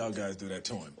 Why y'all guys do that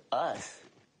to him? Us.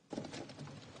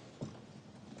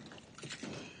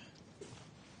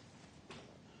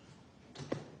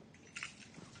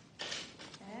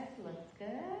 That looks good.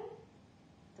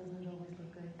 Doesn't always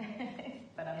look good.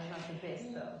 But I'm not the best,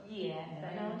 though. Yeah,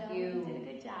 thank you. You did a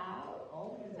good job.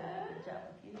 Oh, you did a good job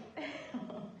with you.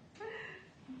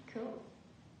 Cool.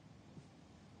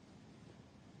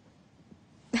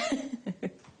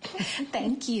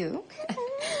 Thank you.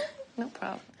 No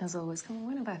problem. As always. Come on,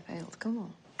 when have I failed? Come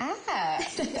on. What?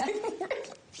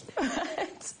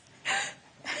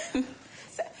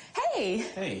 Hey.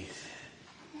 Hey.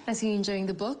 I see you enjoying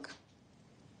the book.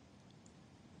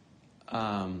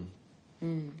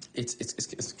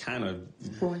 It's kind of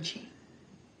Raunchy.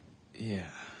 yeah.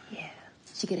 Yeah.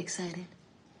 Did you get excited?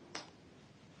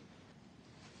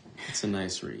 It's a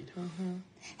nice read.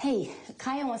 Hey,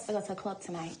 Kaya wants to go to a club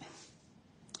tonight.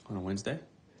 On a Wednesday?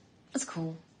 That's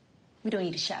cool. We don't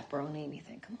need a chaperone or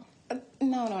anything. Come on.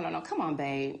 No. Come on,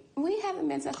 babe. We haven't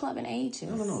been to a club in ages.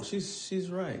 No. She's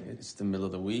right. It's the middle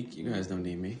of the week. You guys don't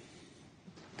need me.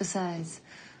 Besides,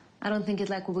 I don't think he'd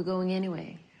like where we're going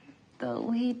anyway.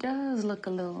 Though he does look a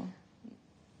little...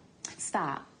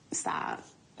 Stop.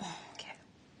 Okay.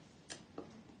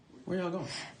 Where y'all going?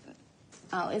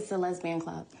 Oh, it's the lesbian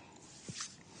club.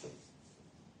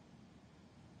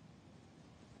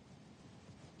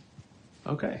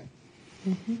 Okay.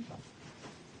 Mm-hmm.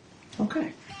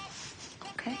 Okay.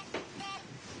 Okay.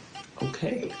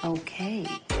 Okay. Okay.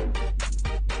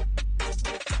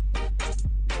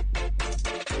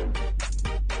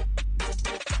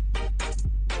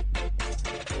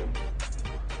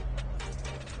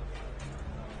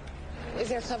 Is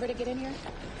there a cover to get in here?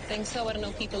 Think so. I don't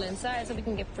know people inside, so we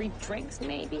can get free drinks,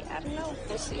 maybe. I don't know.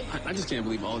 We'll see. I just can't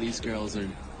believe all these girls are,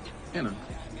 you know.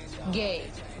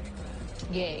 Gay.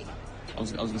 Gay. I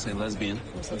was gonna say lesbian,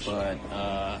 but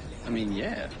I mean,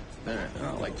 yeah, they're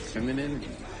all like feminine,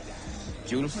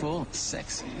 beautiful,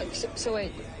 sexy. So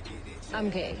wait, I'm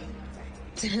gay.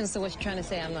 So what you're trying to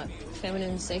say? I'm not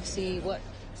feminine, sexy, what?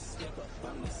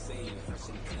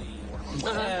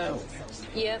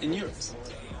 Yeah. In Europe.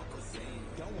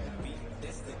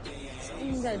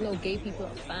 You guys know gay people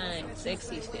are fine,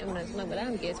 sexy, feminine. No, but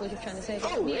I'm gay. So what you're trying to say?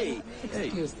 Oh, hey.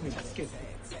 Excuse me.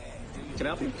 Can I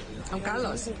help you? I'm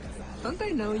Carlos. Don't I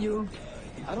know you?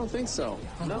 I don't think so.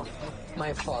 No.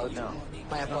 My fault. No.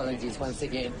 My apologies once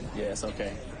again. Yes,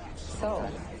 okay. So,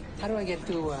 how do I get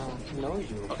to know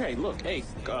you? Okay, look, hey,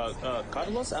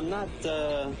 Carlos, I'm not,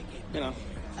 you know.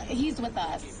 He's with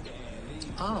us.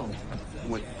 Oh.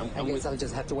 I guess I'll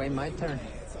just have to wait my turn.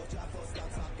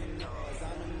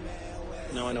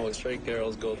 Now I know what straight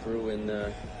girls go through in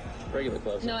regular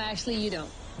clubs. No, actually, you don't.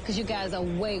 Because you guys are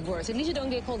way worse. At least you don't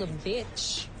get called a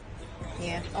bitch.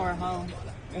 Yeah, or a hoe.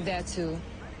 That too.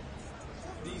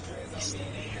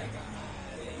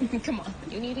 Come on.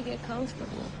 You need to get comfortable.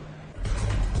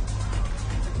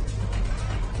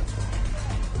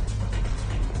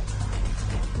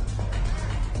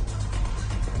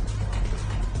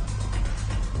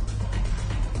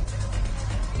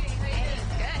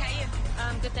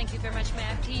 Good, thank you very much. May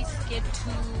I please get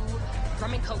two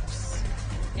rum and cokes?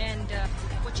 And,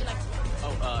 what you like?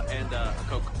 Oh, and a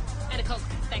Coke. And a Coke.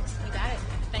 Thanks. You got it.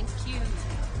 Thank you.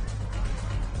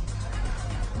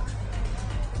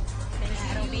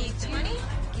 That'll be 20.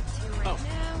 Get to you right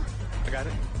now. I got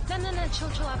it. No,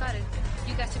 chill, I got it.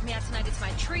 You guys took me out tonight. It's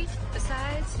my treat.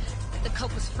 Besides, the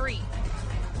Coke was free.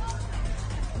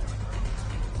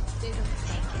 Thank you.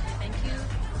 Thank you.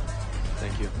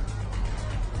 Thank you.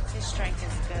 This drink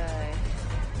is good.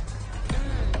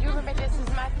 You remember this is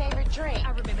my favorite drink?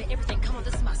 I remember everything. Come on,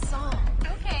 this is my song.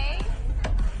 Okay.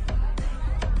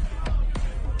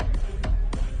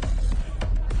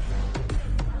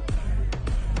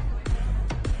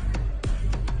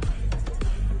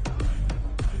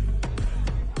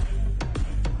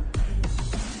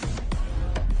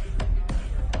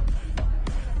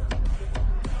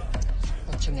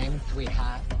 What's your name,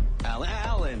 sweetheart?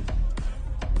 Alan.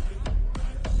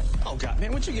 Oh, God,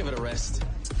 man, would you give it a rest?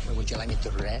 Where would you like me to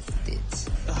rest it?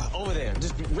 Over there.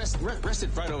 Just rest it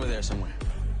right over there somewhere.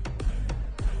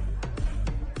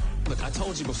 Look, I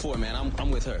told you before, man,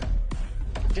 I'm with her.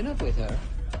 You're not with her.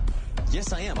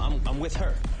 Yes, I am. I'm with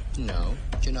her. No,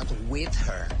 you're not with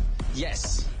her.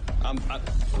 Yes.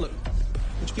 Look,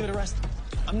 would you give it a rest?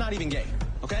 I'm not even gay,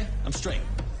 okay? I'm straight.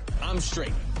 I'm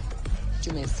straight.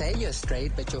 You may say you're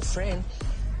straight, but your friend,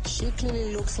 she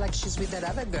clearly looks like she's with that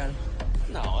other girl.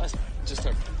 No, that's just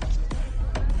her.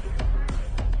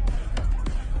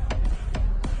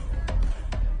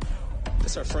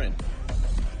 That's her friend.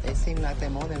 They seem like they're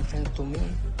more than friends to me.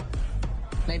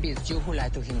 Maybe it's you who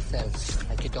lied to himself.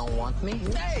 Like you don't want me?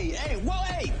 Hey, whoa,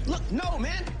 hey! Look, no,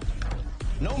 man!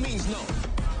 No means no.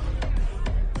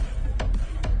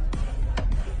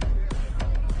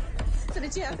 So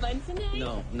did you have fun tonight?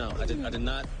 No, I did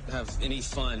not have any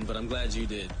fun, but I'm glad you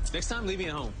did. Next time, leave me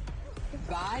at home.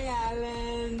 Bye,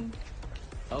 Alan.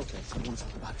 Okay, I want to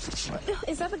talk about it.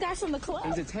 Is that the guy from the club?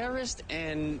 He's a terrorist,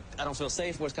 and I don't feel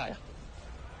safe. Where's Kaya?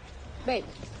 Babe.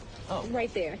 Oh.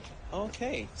 Right there.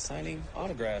 Okay, signing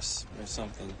autographs or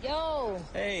something. Yo.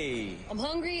 Hey. I'm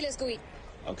hungry. Let's go eat.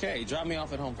 Okay, drop me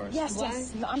off at home first. Yes.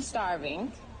 No, I'm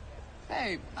starving.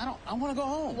 Hey, I want to go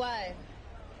home. Why?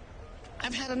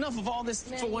 I've had enough of all this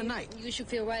for one night. You should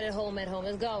feel right at home.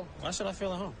 Let's go. Why should I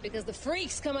feel at home? Because the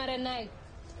freaks come out at night.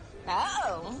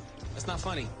 Oh. That's not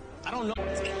funny. I don't know.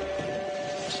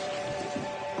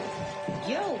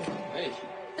 Yo. Hey.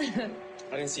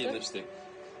 I didn't see your lipstick.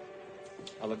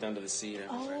 I looked under the seat.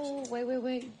 Oh,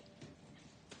 wait.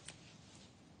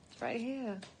 Right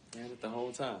here. You had it the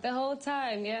whole time. The whole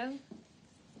time, yeah?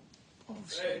 Oh,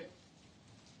 shit.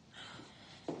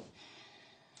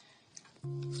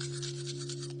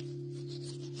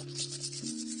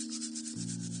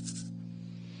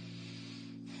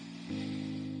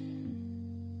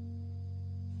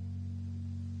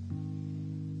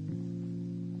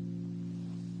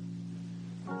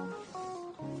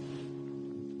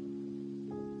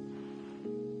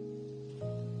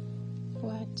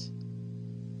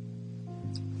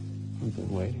 We've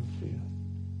been waiting for you.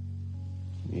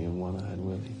 Me and One-Eyed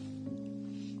Willie.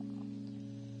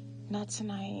 Not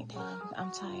tonight.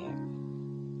 I'm tired.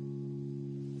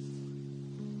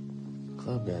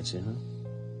 Club got you,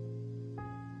 huh?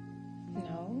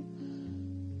 No.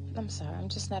 I'm sorry. I'm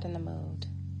just not in the mood.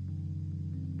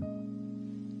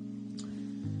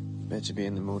 Bet you'd be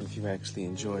in the mood if you actually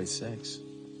enjoyed sex.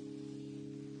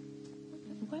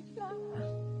 What? No.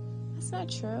 That's not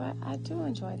true. I do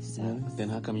enjoy the sex. Really? Then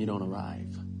how come you don't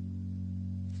arrive?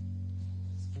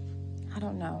 I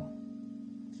don't know.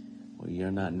 Well,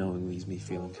 your not knowing leaves me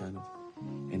feeling kind of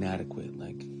inadequate,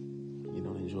 like you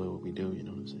don't enjoy what we do, you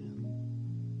know what I'm saying?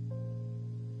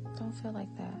 Don't feel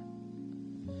like that.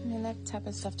 I mean, that type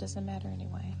of stuff doesn't matter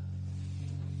anyway.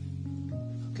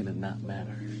 How can it not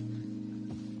matter?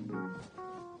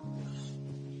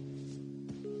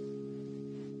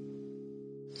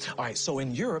 All right, so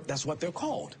in Europe, that's what they're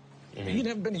called. You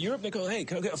never been to Europe? They go, hey,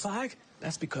 can I get a fag?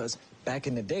 That's because back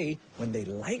in the day, when they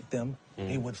light them,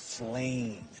 they would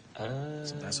flame.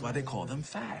 So that's why they call them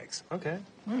fags. Okay.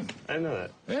 I didn't know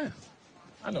that. Yeah.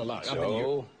 I know a lot.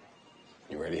 So,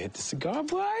 you ready to hit the cigar,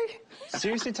 boy?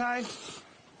 Seriously, Ty?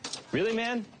 Really,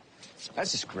 man?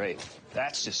 That's just great.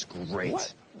 That's just great.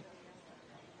 What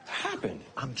happened?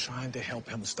 I'm trying to help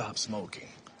him stop smoking,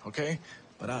 okay?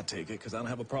 But I'll take it, because I don't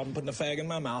have a problem putting a fag in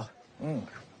my mouth.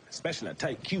 Especially a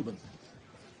tight Cuban.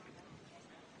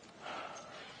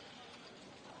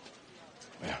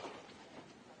 Yeah.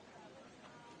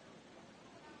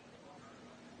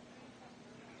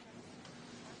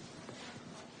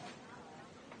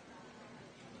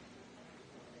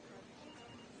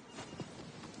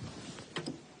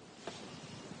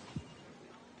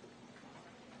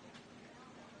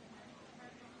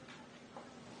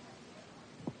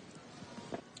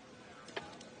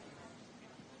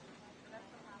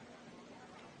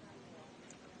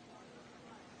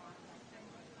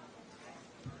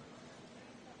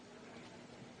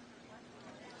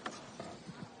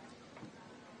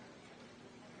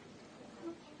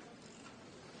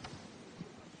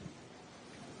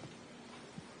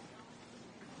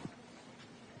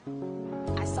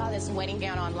 I saw this wedding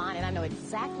gown online, and I know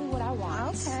exactly what I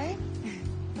want. Okay.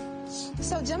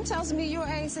 So Jim tells me you're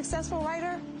a successful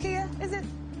writer, Kia, is it?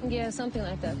 Yeah, something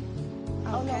like that.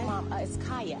 Oh, no, Mom. It's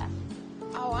Kaya.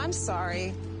 Oh, I'm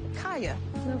sorry. Kaya.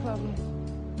 No problem.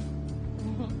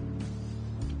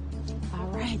 All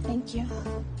right, thank you.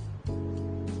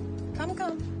 Come.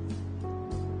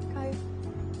 Kaya.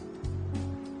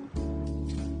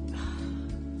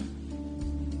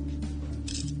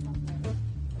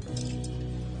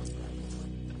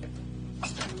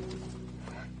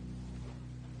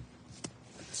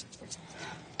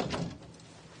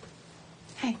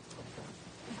 Hey.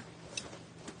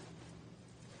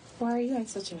 Why are you in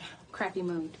such a crappy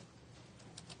mood?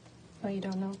 Oh, you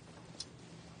don't know?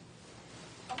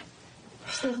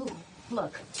 So,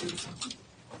 look.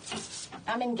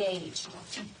 I'm engaged.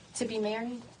 To be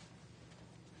married?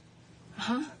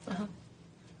 Uh-huh.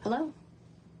 Hello?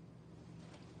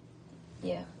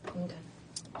 Yeah, I'm done.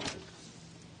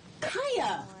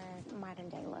 Kaya! More modern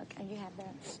day look, and you have the.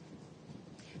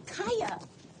 Kaya!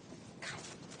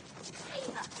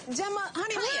 Gemma,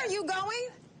 honey, Kaya. where are you going?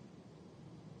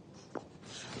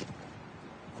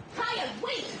 Kaya,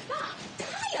 wait! Stop!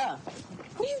 Kaya!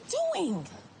 What are you doing?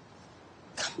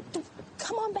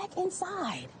 Come on back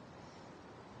inside.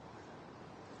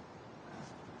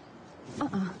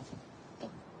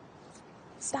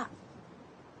 Stop.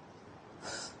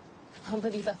 I don't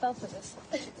believe I fell for this.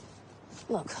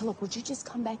 Look, would you just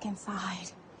come back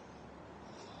inside?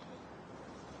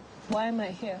 Why am I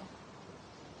here?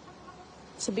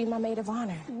 To be my maid of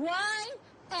honor. Why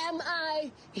am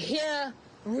I here,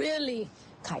 really?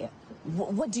 Kaya,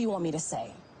 what do you want me to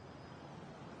say?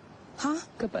 Huh?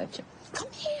 Goodbye, Jim.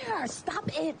 Come here. Stop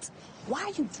it. Why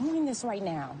are you doing this right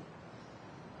now?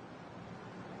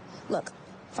 Look,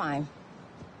 fine.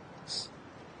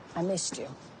 I missed you.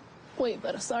 Way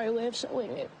better sorry way of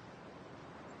showing it.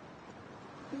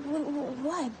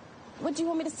 What? What do you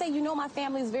want me to say? You know my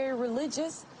family is very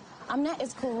religious. I'm not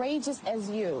as courageous as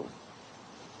you.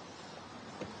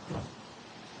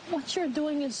 What you're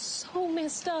doing is so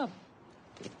messed up.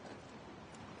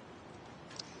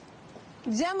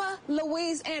 Gemma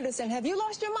Louise Anderson, have you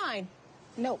lost your mind?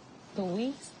 No,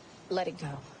 Louise, let it go.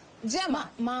 Gemma.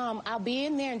 Mom, I'll be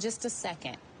in there in just a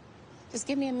second. Just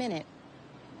give me a minute.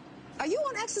 Are you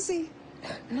on ecstasy?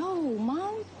 No,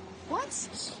 Mom. What?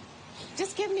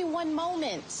 Just give me one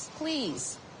moment,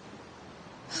 please.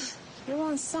 You're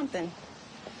on something.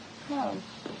 Mom,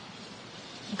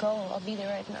 go. I'll be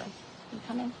there right now. You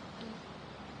coming?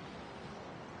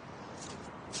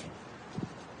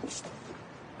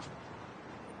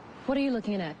 What are you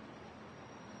looking at?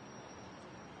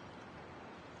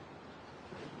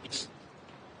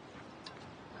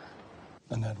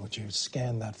 Annette, would you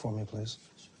scan that for me, please?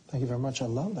 Thank you very much. I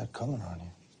love that color on you.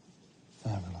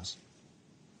 Fabulous.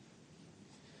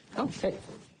 Okay.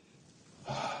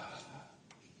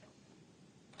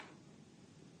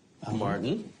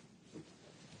 Martin?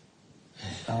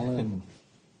 Alan,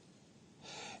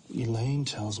 Elaine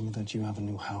tells me that you have a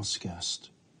new house guest.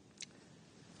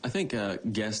 I think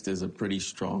guest is a pretty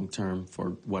strong term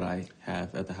for what I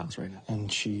have at the house right now.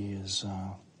 And she is,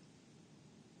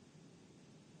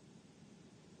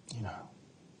 you know.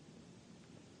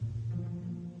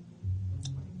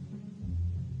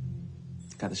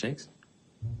 Got the shakes?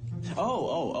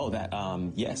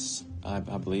 That, yes. I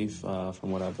believe, from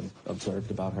what I've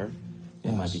observed about her,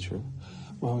 it might be true.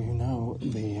 Well, you know,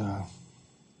 the,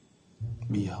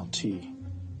 BLT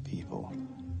people.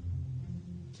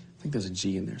 I think there's a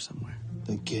G in there somewhere.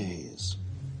 The gays.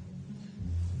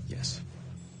 Yes.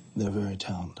 They're very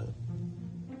talented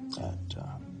at,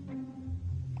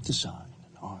 design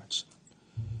and arts,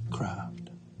 and craft,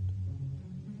 and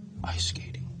ice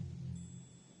skating.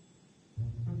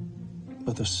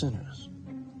 But they're sinners.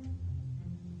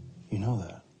 You know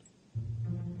that.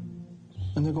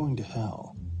 And they're going to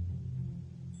hell.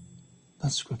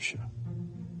 That's scripture.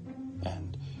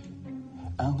 And,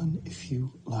 Alan, if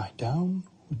you lie down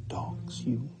with dogs,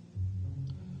 you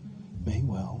may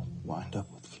well wind up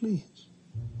with fleas.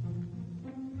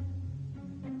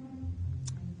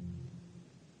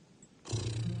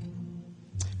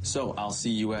 So, I'll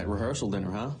see you at rehearsal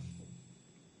dinner, huh?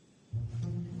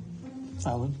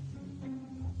 Alan?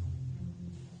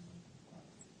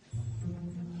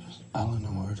 Alan,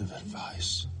 a word of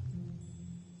advice.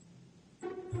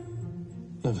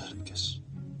 Leviticus.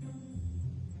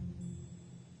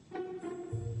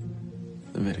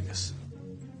 Leviticus.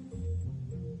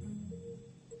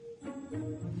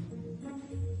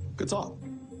 Good talk.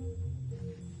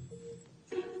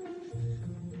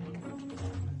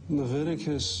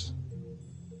 Leviticus,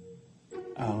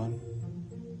 Alan.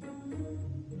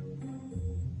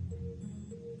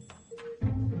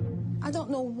 I don't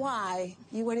know why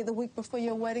you waited the week before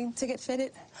your wedding to get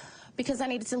fitted. Because I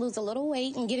needed to lose a little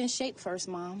weight and get in shape first,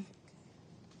 Mom.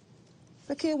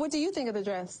 But kid, what do you think of the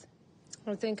dress?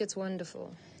 I think it's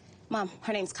wonderful. Mom,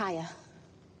 her name's Kaya.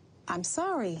 I'm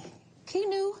sorry. Key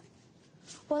knew.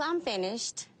 Well, I'm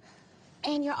finished.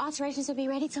 And your alterations will be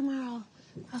ready tomorrow.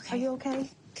 Okay. Are you okay,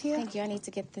 Kia? Thank you. I need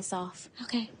to get this off.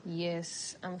 Okay.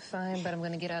 Yes, I'm fine, but I'm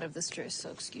gonna get out of this dress, so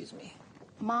excuse me.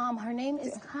 Mom, her name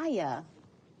is Kaya.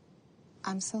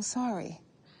 I'm so sorry.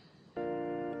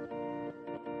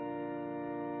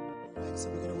 So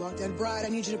we're gonna walk that bride. I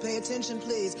need you to pay attention,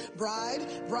 please. Bride,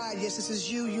 yes, this is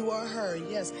you. You are her.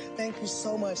 Yes, thank you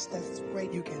so much. That's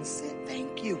great. You can sit.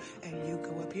 Thank you. And you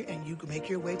go up here and you make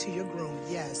your way to your groom.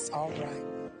 Yes, all right.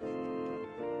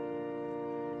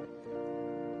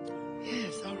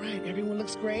 Yes, all right. Everyone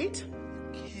looks great.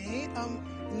 Okay.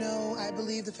 No, I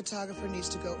believe the photographer needs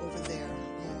to go over there.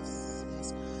 Yes,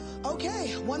 yes.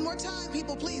 Okay, one more time,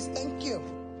 people, please. Thank you.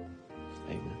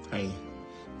 Hey, man. Hey.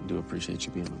 I do appreciate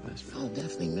you being my best friend. Oh,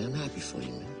 definitely, man. I'm happy for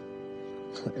you, man.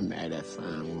 I'm married that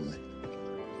fine woman.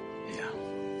 Yeah.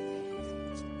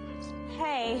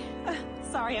 Hey,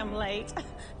 sorry I'm late.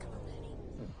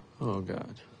 Oh,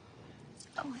 God.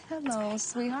 Oh, hello,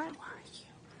 sweetheart.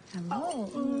 Hello.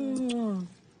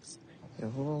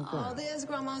 Oh, there's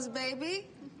Grandma's baby.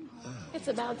 It's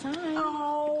about time.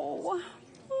 Oh.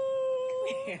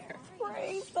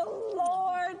 Praise the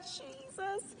Lord,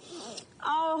 Jesus.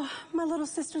 Oh, my little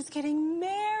sister's getting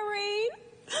married.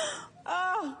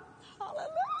 Oh,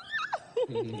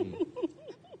 hallelujah.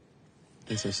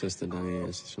 It's her sister, Diane.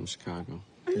 She's from Chicago.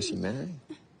 Is she married?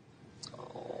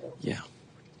 Yeah.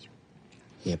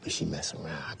 Yeah, but she messing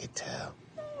around. I could tell.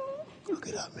 Hook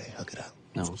it up, man. Hook it up.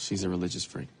 No, she's a religious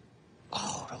freak.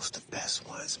 Oh, those the best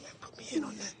ones, man. Put me in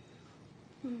on that.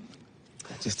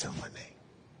 Just tell my name.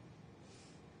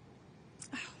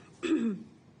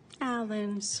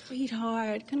 Alan,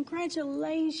 sweetheart,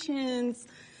 congratulations.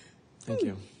 Thank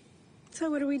you. So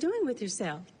what are we doing with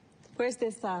yourself? Where's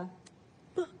this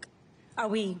book? Are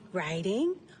we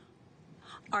writing?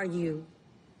 Are you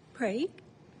praying?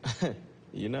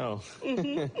 You know.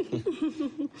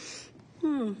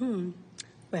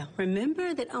 Well,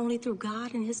 remember that only through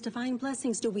God and His divine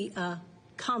blessings do we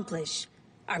accomplish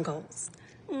our goals.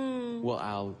 Well,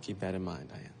 I'll keep that in mind,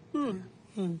 Diane.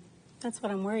 That's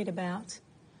what I'm worried about.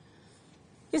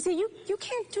 You see, you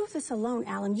can't do this alone,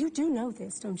 Alan. You do know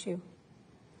this, don't you?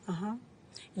 Uh-huh.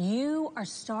 You are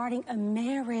starting a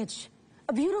marriage.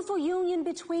 A beautiful union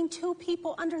between two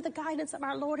people under the guidance of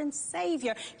our Lord and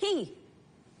Savior. He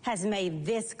has made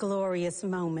this glorious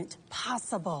moment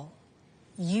possible.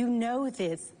 You know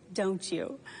this, don't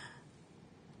you?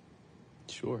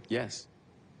 Sure, yes,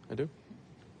 I do.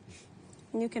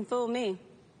 You can fool me,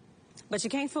 but you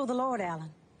can't fool the Lord,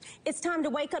 Alan. It's time to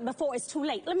wake up before it's too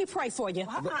late. Let me pray for you.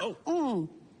 Oh,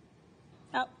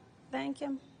 thank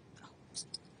you.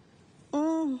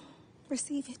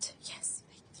 Receive it. Yes.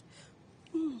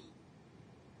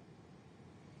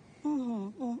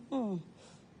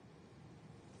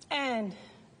 And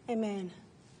amen.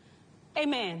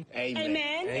 Amen.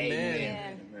 Amen.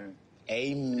 Amen.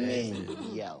 Amen.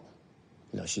 Yo.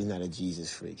 No, she's not a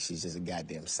Jesus freak. She's just a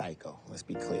goddamn psycho. Let's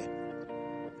be clear.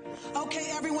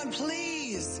 Okay, everyone,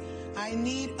 please. I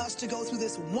need us to go through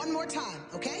this one more time,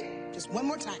 okay? Just one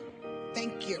more time.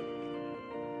 Thank you.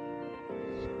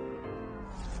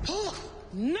 Oh,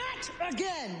 not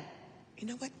again. You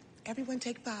know what? Everyone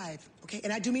take 5, okay?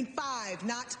 And I do mean 5,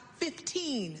 not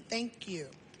 15. Thank you.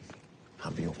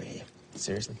 I'll be over here.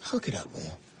 Seriously? Hook it up,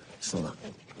 man. Slow up.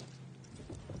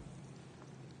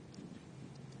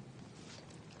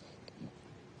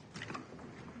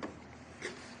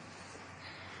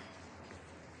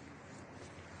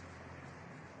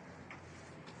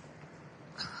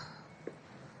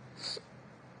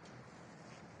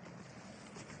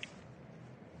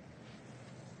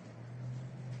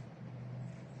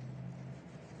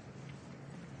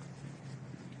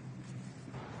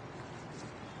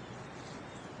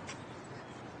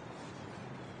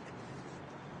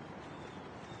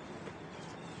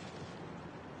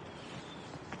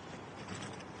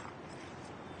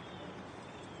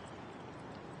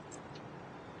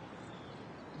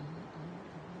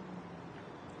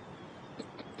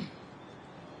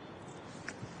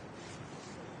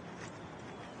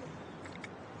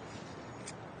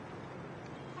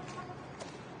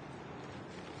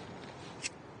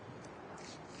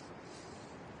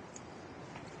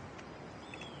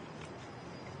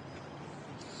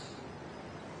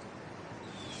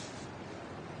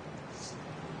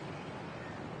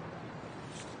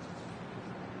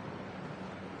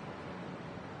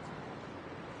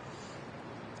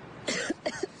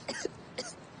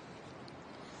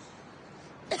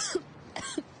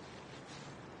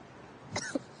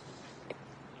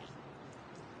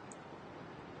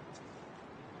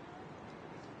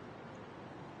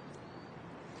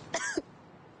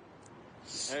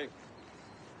 Hey.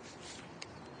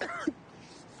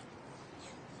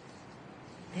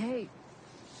 Hey.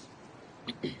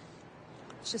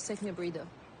 Just taking a breather.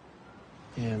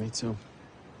 Yeah, me too.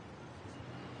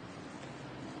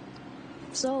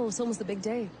 So, it's almost the big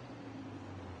day.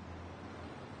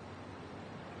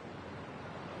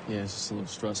 Yeah, it's just a little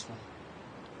stressful.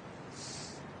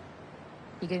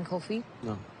 You getting cold feet?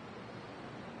 No.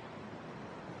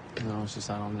 No, it's just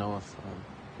I don't know if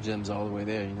Jim's all the way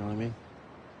there, you know what I mean?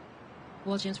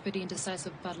 Well, Jim's pretty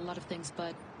indecisive about a lot of things,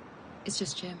 but it's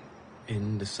just Jim.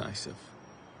 Indecisive.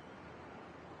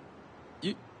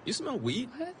 You smell weed?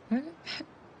 What?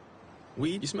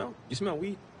 Weed? You smell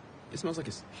weed? It smells like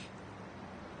it's...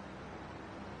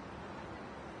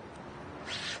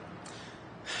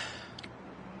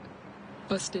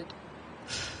 Busted.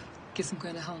 Guess I'm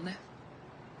going to hell now.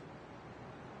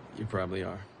 You probably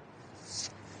are.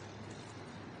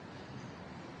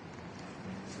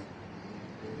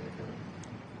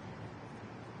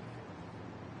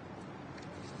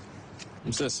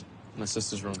 Sis, my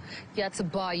sister's room. Yeah, it's a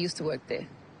bar. I used to work there.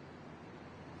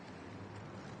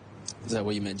 Is that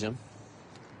where you met Jim?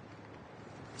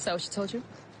 Is that what she told you?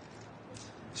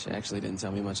 She actually didn't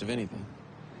tell me much of anything.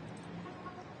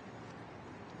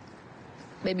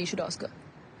 Maybe you should ask her.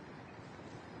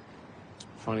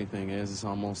 Funny thing is, it's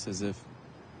almost as if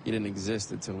you didn't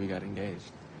exist until we got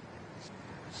engaged.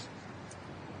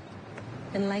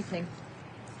 Enlightening.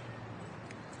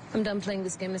 I'm done playing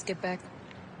this game. Let's get back.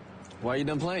 Why are you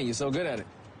done playing? You're so good at it.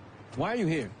 Why are you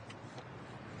here?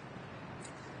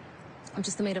 I'm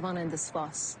just the maid of honor in this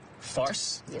farce.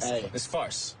 Farce? Yes. Hey. It's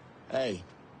farce. Hey.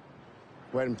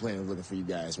 Wedding planner's looking for you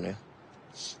guys, man.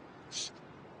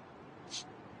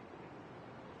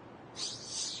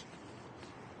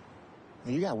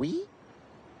 You got weed?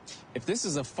 If this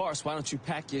is a farce, why don't you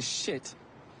pack your shit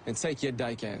and take your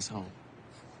dyke ass home?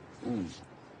 Ooh.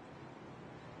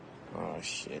 Oh,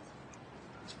 shit.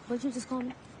 What'd you just call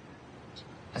me?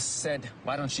 I said,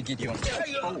 why don't you get your...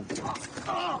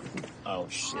 Oh,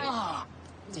 shit.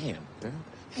 Damn, girl.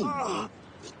 Hey,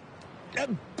 That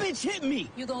bitch hit me!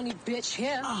 You the only bitch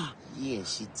here. yeah,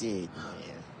 she did,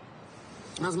 man.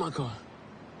 How's my car?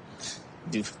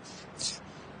 Dude,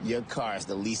 your car is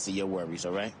the least of your worries,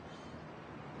 all right?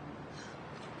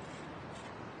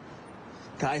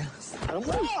 Kaya. Damn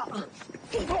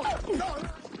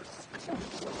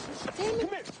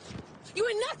it. You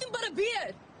ain't nothing but a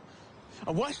beard.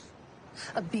 A what?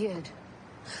 A beard.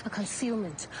 A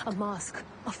concealment. A mask.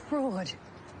 A fraud.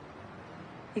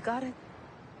 You got it?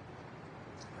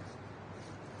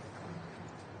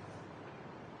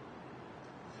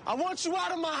 I want you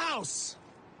out of my house.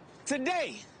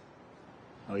 Today.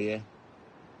 Oh, yeah?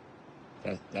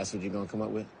 That's what you're gonna come up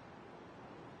with?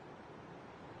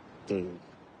 Dude.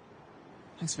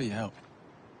 Thanks for your help.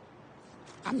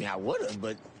 I mean, I would've,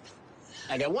 but...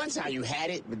 Like, at one time you had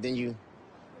it, but then you...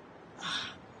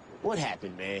 What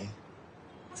happened, man?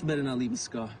 It's better not leave a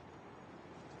scar.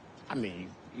 I mean,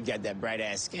 you got that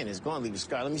bright-ass skin. It's gonna leave a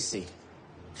scar. Let me see.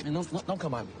 Man, don't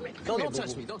come at me. Don't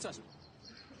touch me. Don't touch me.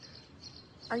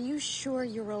 Are you sure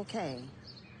you're okay?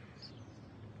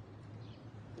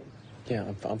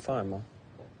 Yeah, I'm fine, Mom.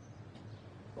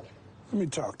 Let me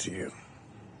talk to you.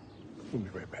 We'll be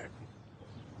right back.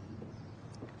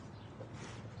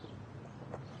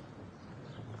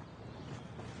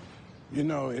 You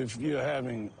know, if you're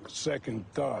having second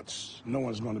thoughts, no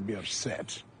one's going to be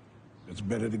upset. It's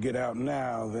better to get out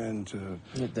now than to...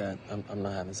 Look, Dad, I'm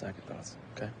not having second thoughts,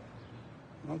 okay?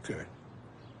 Okay.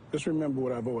 Just remember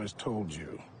what I've always told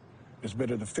you. It's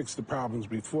better to fix the problems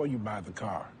before you buy the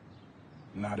car,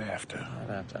 not after. Not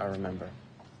after, I remember.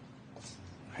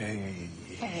 Hey.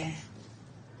 Hey.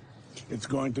 It's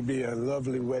going to be a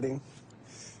lovely wedding.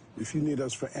 If you need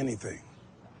us for anything,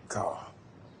 call.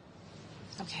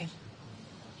 Okay.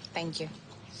 Thank you.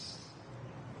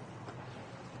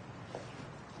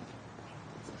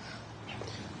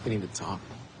 We need to talk.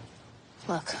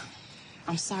 Look,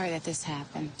 I'm sorry that this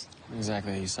happened. What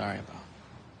exactly are you sorry about?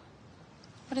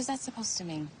 What is that supposed to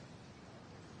mean?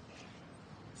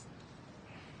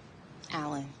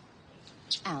 Alan,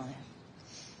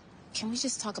 can we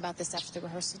just talk about this after the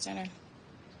rehearsal dinner?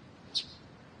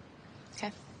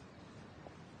 Okay?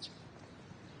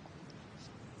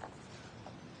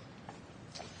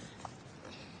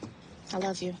 I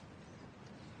love you.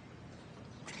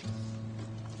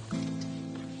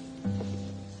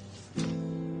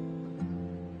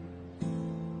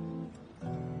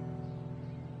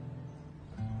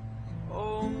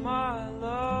 Oh, my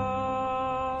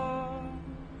love,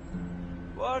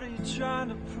 what are you trying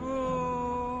to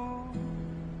prove?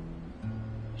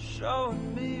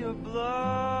 Showing me your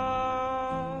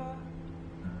blood,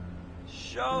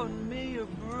 showing me your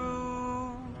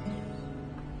bruise.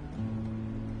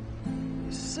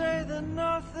 You say that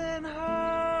nothing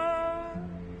hurts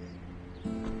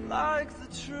like the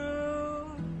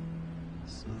truth,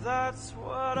 so that's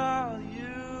what I'll use.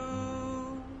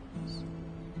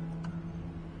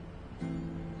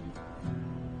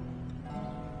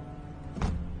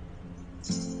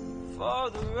 For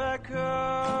the record,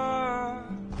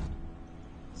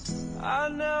 I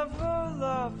never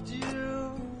loved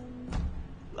you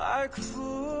like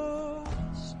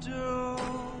fools do.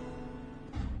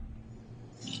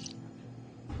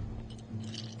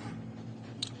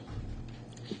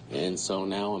 And so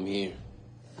now I'm here.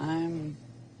 I'm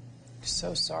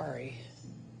so sorry.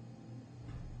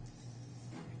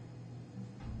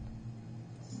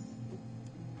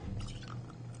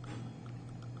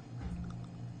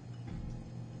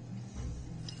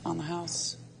 On the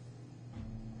house.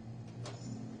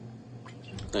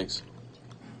 Thanks.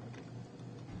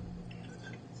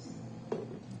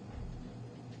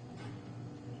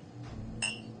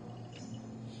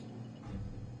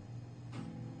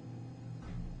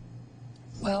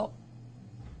 Well,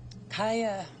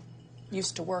 Kaya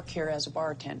used to work here as a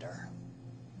bartender.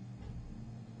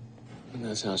 And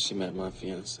that's how she met my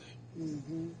fiance.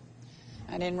 Mm-hmm.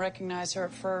 I didn't recognize her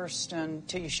at first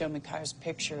until you showed me Kaya's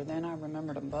picture. Then I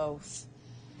remembered them both.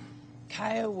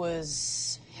 Kaya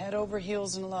was head over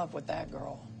heels in love with that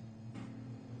girl.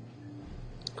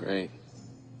 Great.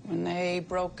 When they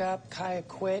broke up, Kaya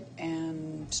quit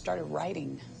and started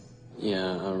writing.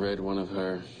 Yeah, I read one of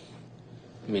her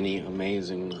many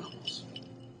amazing novels.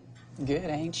 Good,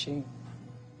 ain't she?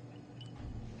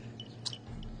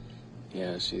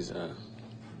 Yeah, she's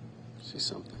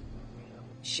something.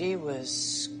 She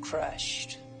was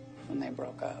crushed when they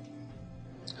broke up.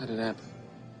 How did it happen?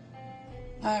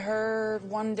 I heard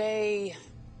one day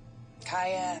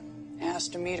Kaya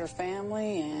asked to meet her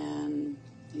family, and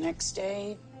the next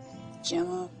day,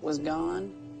 Gemma was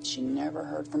gone. She never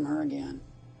heard from her again.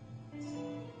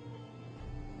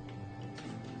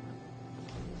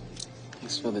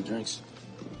 Thanks for the drinks.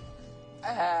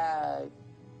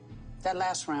 That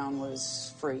last round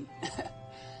was free.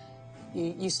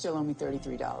 You still owe me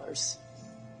 $33.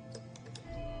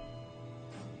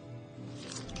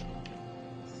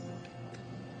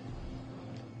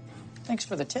 Thanks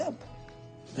for the tip.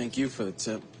 Thank you for the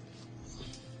tip.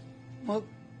 Well,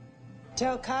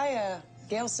 tell Kaya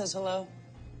Gail says hello.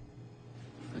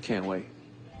 I can't wait.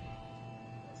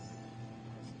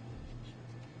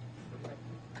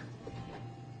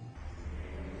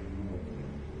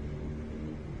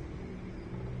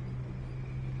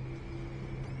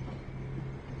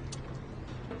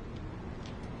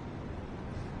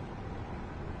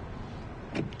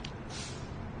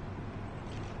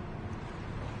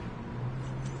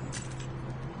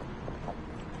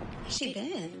 She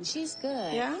been? She's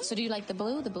good. Yeah? So do you like the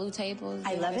blue tables?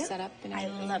 I love it. Set up and I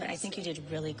everything? love it. I think you did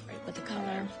really great with the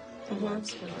color.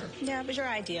 Yeah, it was your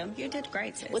idea. You did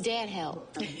great, sis. Well, Dad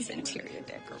helped. He's interior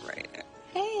decorator.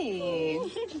 Hey.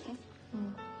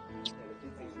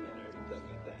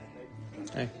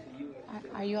 Hey.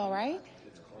 Are you all right?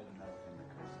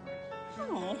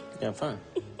 Oh. Yeah, I'm fine.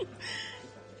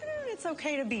 It's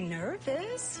okay to be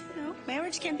nervous. You know,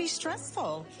 marriage can be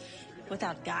stressful.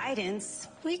 Without guidance,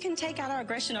 we can take out our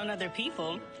aggression on other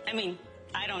people. I mean,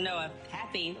 I don't know a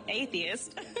happy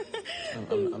atheist.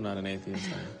 I'm not an atheist.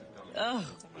 Oh,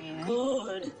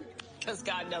 good. Because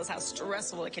God knows how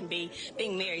stressful it can be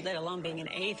being married, let alone being an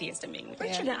atheist. I mean,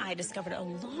 Richard and I discovered a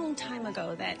long time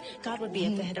ago that God would be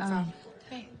at the head of our...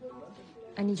 Hey,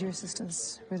 I need your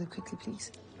assistance really quickly,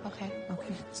 please. Okay.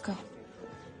 Okay, let's go.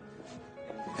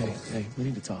 Hey, we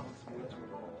need to talk.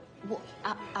 Well,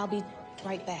 I'll be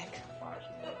right back.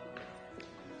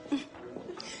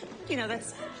 You know,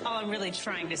 that's all I'm really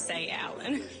trying to say,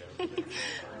 Alan.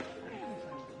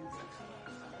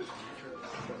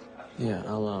 Yeah,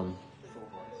 I'll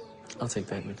take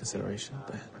that into consideration.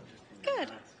 But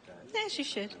Good. Yes, you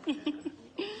should.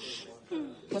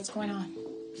 What's going on?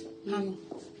 Huh?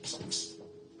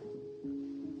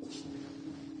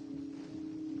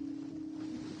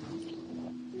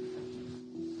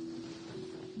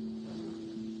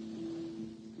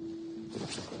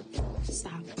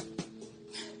 Stop.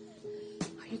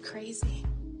 Are you crazy?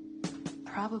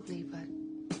 Probably, but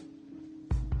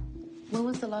when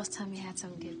was the last time you had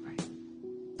something get right?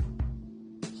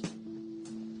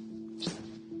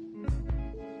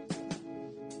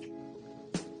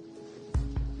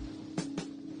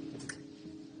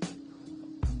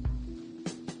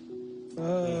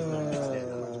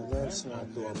 That's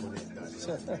not good.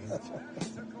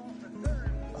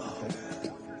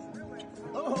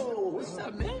 Oh, what's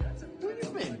up, man? Where you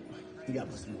been? You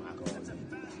got some more alcohol.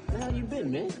 Where have you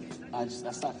been, man? I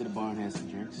stopped at the bar and had some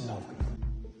drinks. No.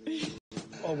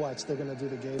 Oh, watch, they're gonna do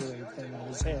the Gatorade thing on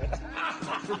his head.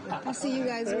 I see you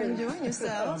guys are enjoying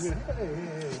yourselves.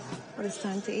 But it's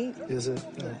time to eat. Is it?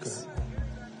 Yes.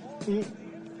 Okay.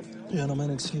 Gentlemen,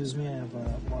 excuse me, I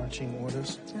have marching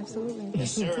orders. Absolutely.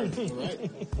 Yes, sir. All right.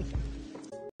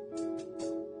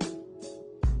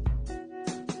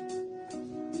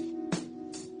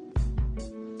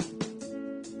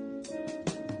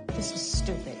 This was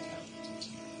stupid.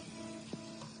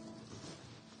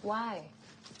 Why?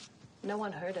 No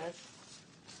one heard us.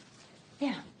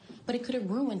 Yeah, but it could have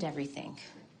ruined everything.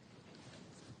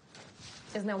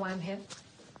 Isn't that why I'm here?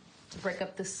 To break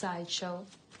up this sideshow?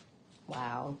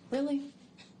 Wow. Really?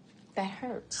 That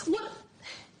hurts. What?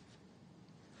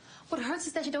 What hurts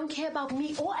is that you don't care about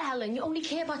me or Alan. You only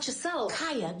care about yourself.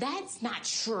 Kaya, that's not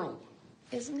true.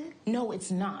 Isn't it? No,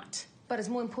 it's not. But it's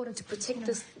more important to protect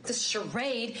this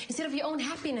charade instead of your own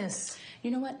happiness.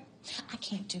 You know what? I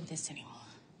can't do this anymore.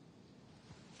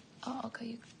 Oh,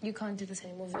 okay. You can't do this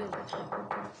anymore, really.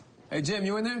 hey, Jim,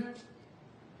 you in there?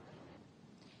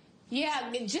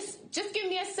 Yeah, just give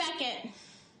me a second.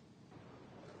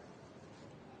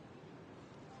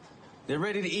 They're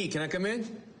ready to eat. Can I come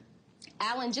in?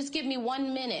 Alan, just give me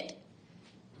 1 minute.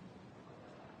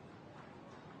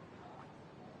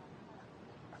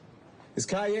 Is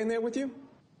Kaya in there with you?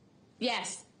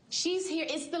 Yes, she's here.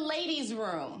 It's the ladies'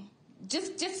 room.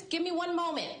 Just give me 1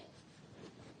 moment.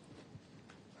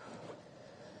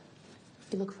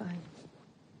 You look fine.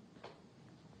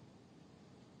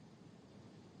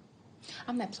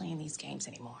 I'm not playing these games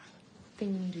anymore.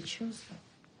 Then you need to choose them.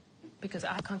 Because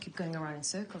I can't keep going around in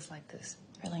circles like this.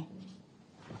 Really?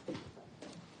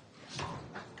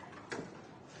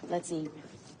 Let's eat.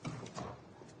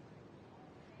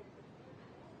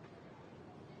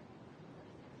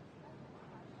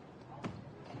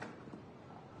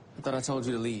 I thought I told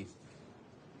you to leave.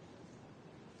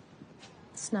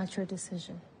 It's not your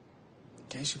decision.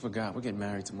 In case you forgot, we're getting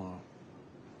married tomorrow.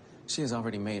 She has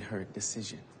already made her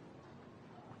decision.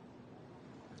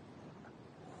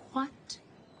 What?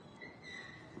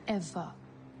 Ever.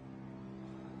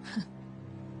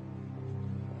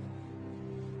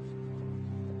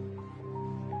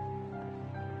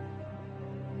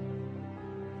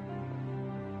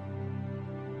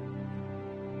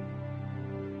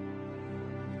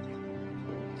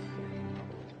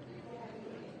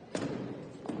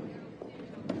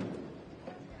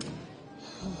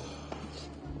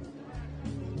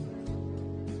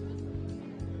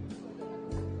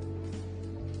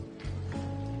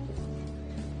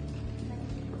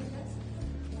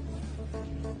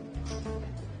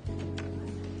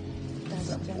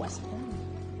 Jim. West Point.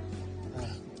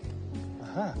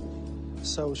 Aha.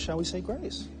 So shall we say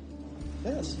grace?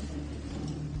 Yes.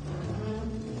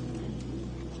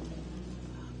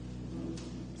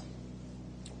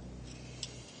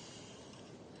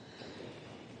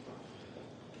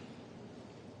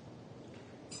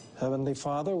 Heavenly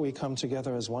Father, we come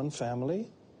together as one family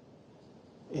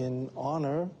in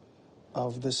honor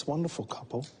of this wonderful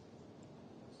couple.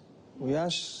 We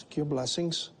ask your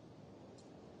blessings,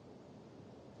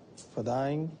 for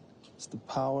thine is the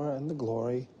power and the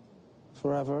glory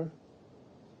forever.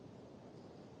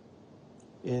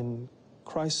 In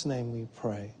Christ's name we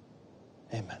pray.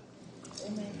 Amen.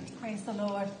 Amen. Praise the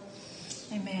Lord.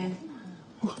 Amen.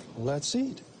 Let's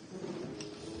eat.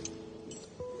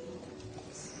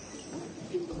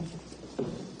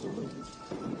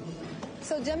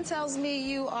 So Jim tells me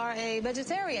you are a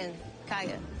vegetarian,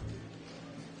 Kaya.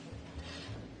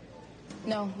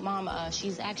 No, Mom,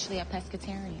 she's actually a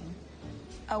pescatarian.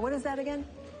 Oh, what is that again?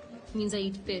 Means I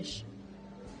eat fish.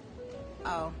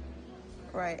 Oh,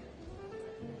 right.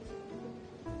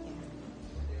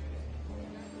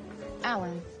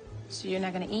 Alan, so you're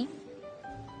not gonna eat?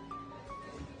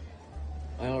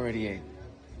 I already ate.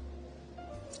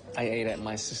 I ate at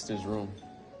my sister's room.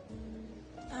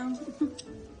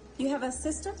 You have a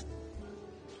sister?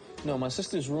 No, my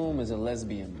sister's room is a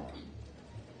lesbian bar.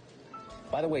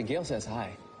 By the way, Gail says hi.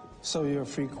 So you're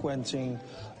frequenting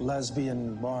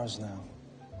lesbian bars now?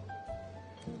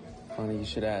 Funny you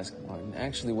should ask, Martin.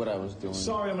 Actually, what I was doing...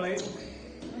 Sorry I'm late.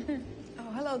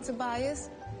 Oh, hello, Tobias.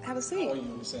 Have a seat. How are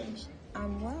you, Miss Anderson?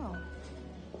 I'm well.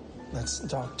 That's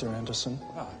Dr. Anderson.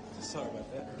 Ah, sorry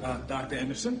about that. Dr.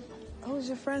 Anderson? Who's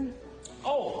your friend?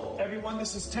 Oh, everyone,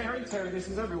 this is Terry. Terry, this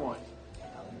is everyone.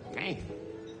 Hey,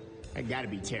 that gotta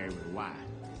be Terry with a Y.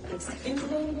 I'm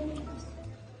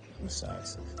sorry,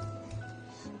 sis.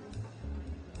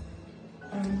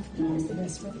 Where's the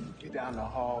best room? Get down the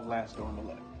hall, last door on the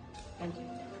left. Thank you.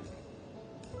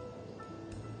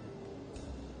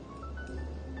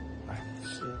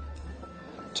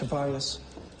 Tobias.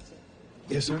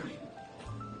 Yes, sir?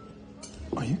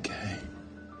 Are you gay?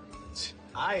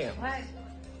 I am.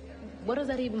 What does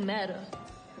that even matter?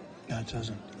 No, it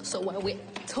doesn't. So why we're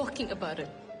talking about it?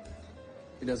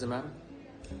 It doesn't matter?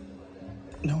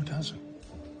 No, it doesn't.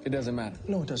 It doesn't matter?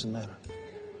 No, it doesn't matter.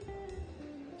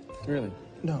 Really?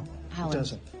 No, Alan. it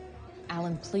doesn't.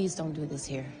 Alan, please don't do this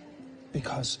here.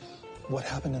 Because what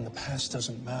happened in the past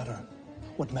doesn't matter.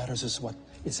 What matters is what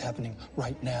is happening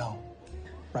right now.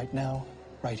 Right now,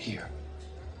 right here.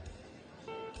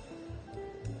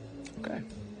 Okay.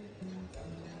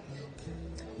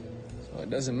 So it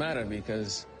doesn't matter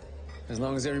because as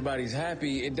long as everybody's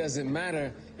happy, it doesn't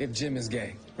matter if Jim is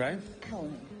gay, right?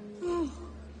 Alan.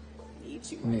 Need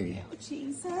you. Me. Oh,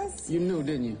 Jesus. You knew,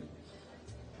 didn't you?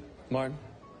 Martin?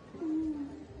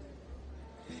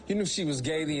 You knew she was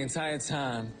gay the entire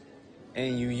time,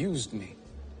 and you used me.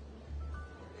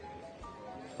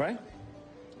 Right?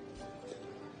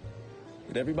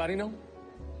 Did everybody know?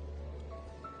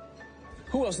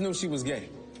 Who else knew she was gay?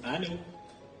 I knew.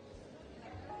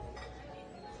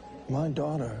 My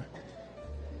daughter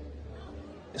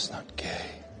is not gay.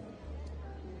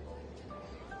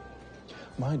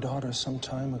 My daughter some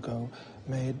time ago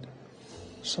made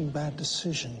some bad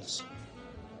decisions.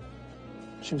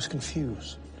 She was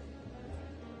confused.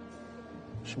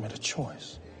 She made a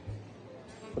choice.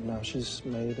 But now she's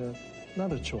made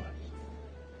another choice.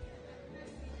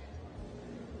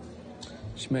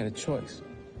 She made a choice.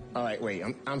 All right, wait,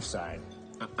 I'm sorry.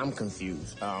 I'm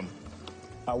confused.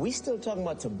 Are we still talking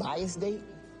about Tobias' date?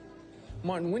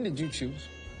 Martin, when did you choose?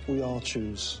 We all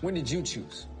choose. When did you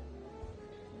choose?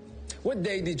 What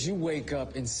day did you wake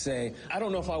up and say, I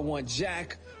don't know if I want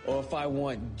Jack or if I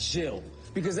want Jill?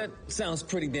 Because that sounds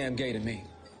pretty damn gay to me.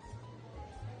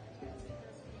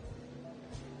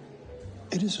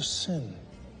 It is a sin,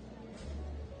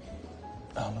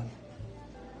 Alan.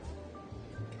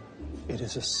 It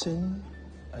is a sin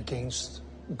against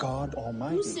God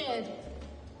Almighty. Who said?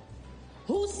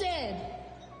 Who said?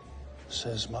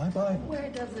 Says my Bible, Where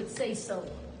does it say so?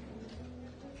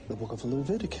 the book of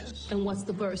Leviticus, And what's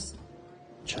the verse?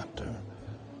 chapter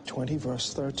 20,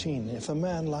 verse 13. If a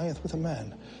man lieth with a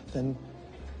man, then...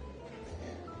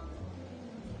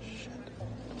 Shit.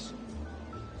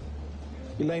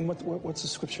 Elaine, what's the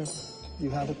scripture?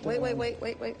 You have it there?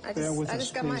 Wait. I Bear with just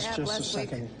us, got my please, app just a last week.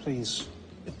 second, please.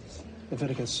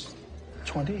 Leviticus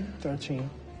 20, 13.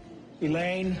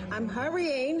 Elaine. I'm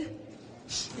hurrying.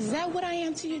 Is that what I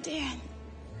am to your dad?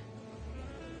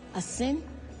 A sin?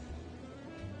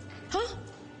 Huh?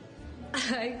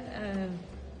 I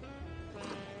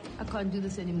can't do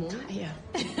this anymore. Yeah.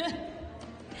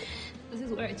 This This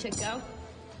is where I check out.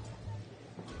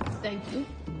 Thank you.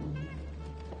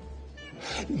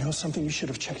 You know something? You should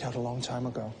have checked out a long time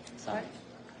ago. Sorry?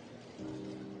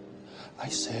 I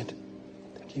said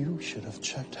that you should have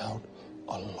checked out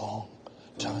a long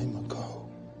time ago.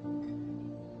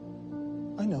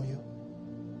 I know you.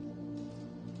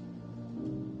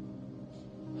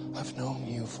 I've known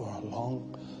you for a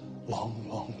long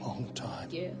time.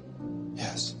 Yeah.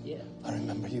 Yes. Yeah. I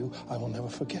remember you. I will never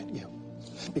forget you.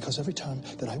 Because every time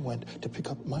that I went to pick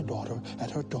up my daughter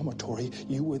at her dormitory,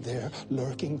 you were there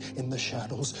lurking in the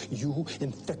shadows, you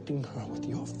infecting her with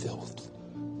your filth,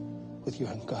 with your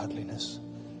ungodliness,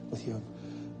 with your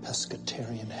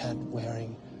pescatarian hat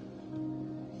wearing.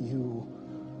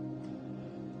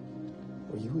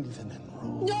 Were you even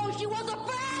enrolled? No, she was a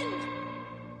friend!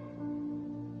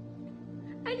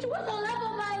 And she was the love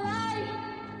of my life!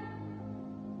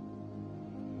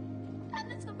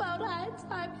 And it's about high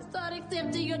time you start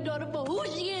accepting your daughter for who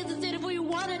she is instead of who you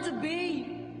want her to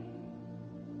be.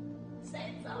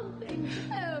 Say something.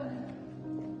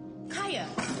 Kaya,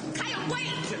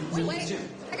 wait.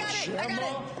 I got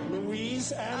it.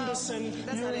 Louise Anderson.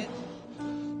 That's not it.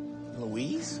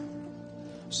 Louise?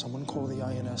 Someone call the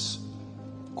INS.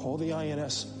 Call the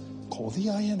INS. Call the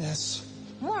INS.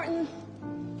 Martin.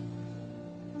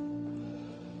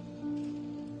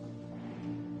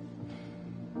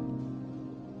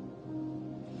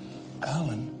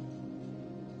 Alan,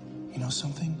 you know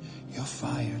something? You're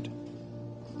fired.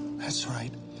 That's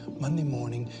right. Monday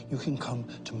morning, you can come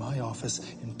to my office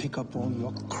and pick up all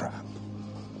your crap.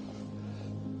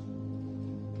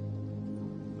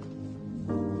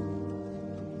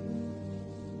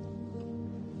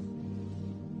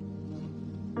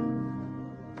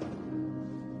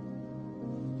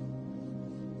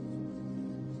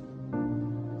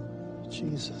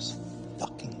 Jesus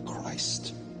fucking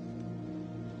Christ.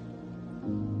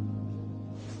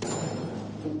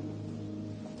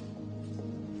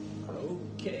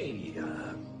 Okay,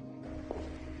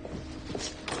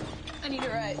 I need a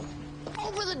ride.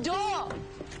 Over the door!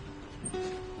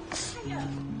 Kaya,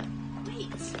 wait.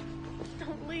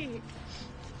 Don't leave.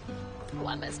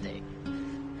 One mistake.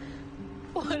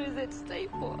 What does it stay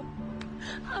for?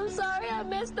 I'm sorry I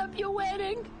messed up your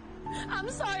wedding. I'm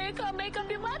sorry I can't make up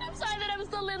your mind. I'm sorry that I'm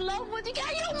still in love with you.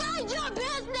 Can you mind your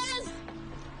business?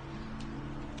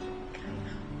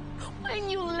 When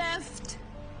you left,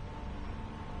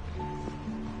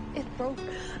 it broke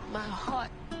my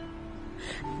heart.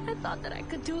 I thought that I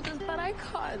could do this, but I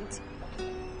can't.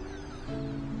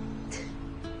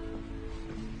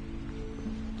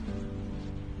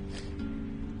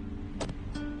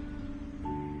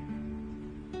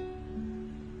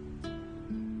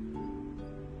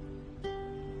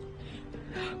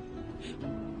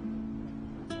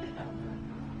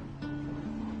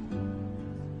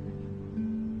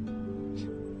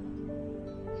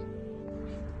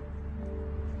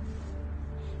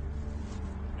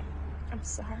 I'm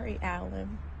sorry,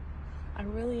 Alan. I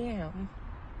really am.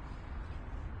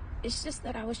 It's just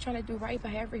that I was trying to do right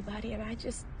by everybody, and I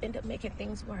just end up making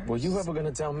things worse. Were you ever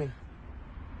gonna tell me?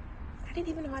 I didn't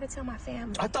even know how to tell my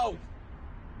family. I thought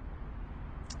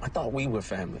we were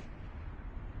family.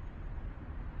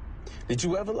 Did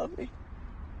you ever love me?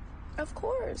 Of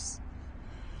course.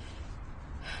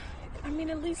 I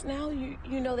mean, at least now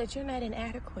you know that you're not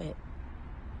inadequate.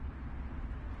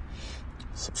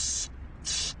 So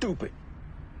stupid.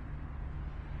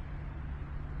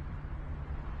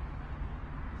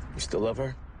 You still love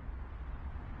her?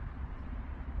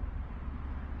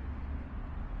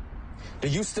 Do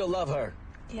you still love her?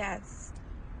 Yes.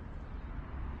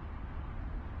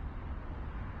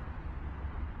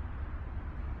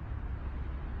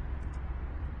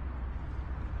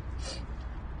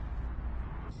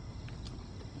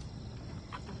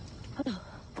 Okay.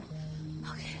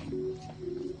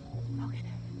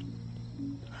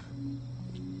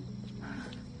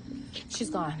 She's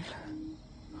gone.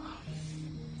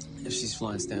 If she's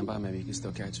flying standby, maybe you can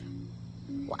still catch her.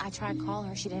 Well, I tried calling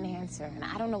her. She didn't answer. And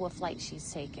I don't know what flight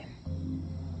she's taking.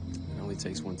 It only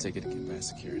takes one ticket to get past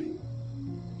security.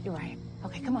 You're right.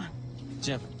 Okay, come on.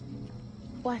 Jim.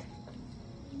 What?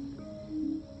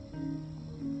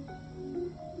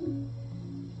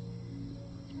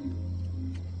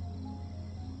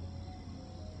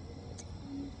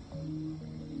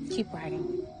 Keep writing.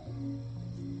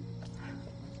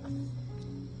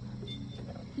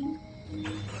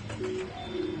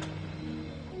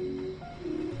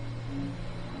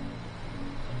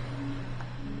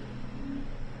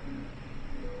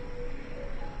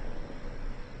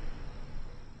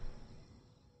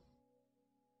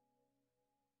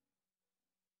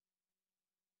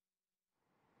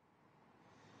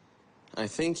 I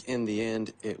think in the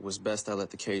end, it was best I let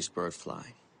the caged bird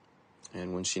fly.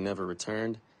 And when she never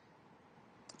returned,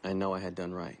 I know I had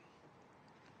done right.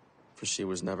 For she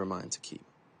was never mine to keep.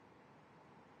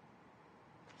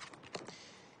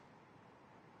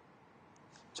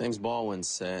 James Baldwin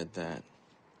said that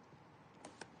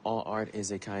all art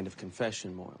is a kind of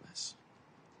confession, more or less.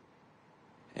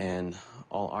 And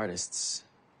all artists,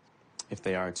 if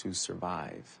they are to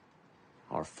survive,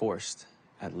 are forced,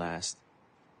 at last,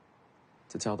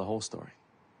 to tell the whole story.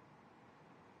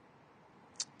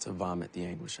 To vomit the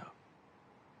anguish out.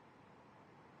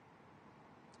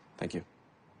 Thank you.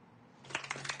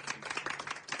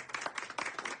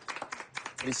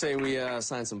 What do you say we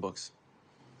sign some books?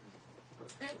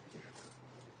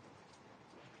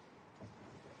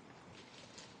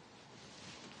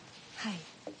 Hi.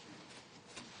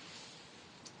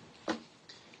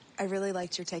 I really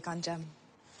liked your take on Jem.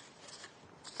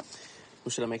 Who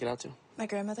should I make it out to? My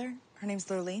grandmother, her name's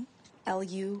Lurleen.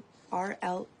 Lurleen.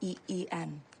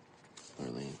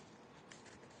 Lurleen.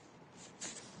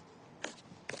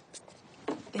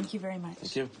 Thank you very much.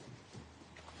 Thank you.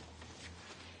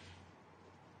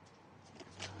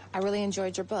 I really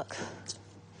enjoyed your book.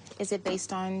 Is it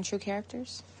based on true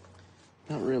characters?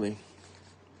 Not really.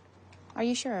 Are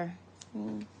you sure?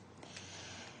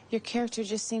 Your character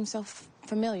just seems so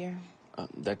familiar.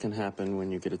 That can happen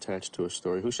when you get attached to a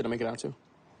story. Who should I make it out to?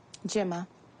 Gemma.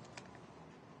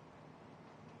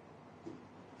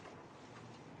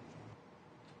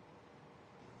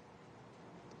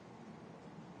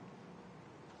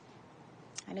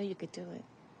 I knew you could do it.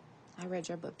 I read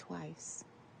your book twice.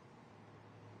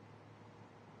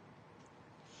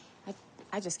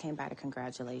 I just came by to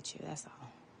congratulate you, that's all.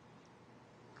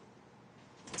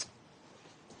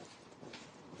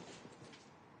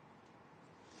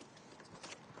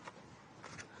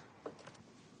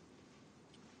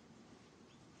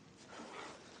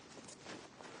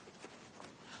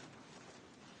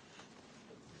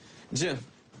 Jim.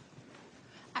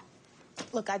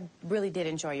 Look, I really did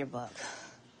enjoy your book.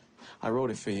 I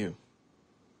wrote it for you.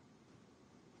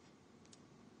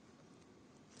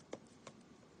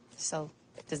 So,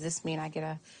 does this mean I get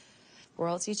a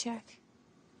royalty check?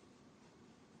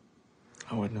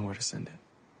 I wouldn't know where to send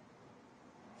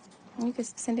it. You could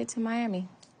send it to Miami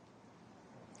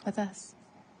with us.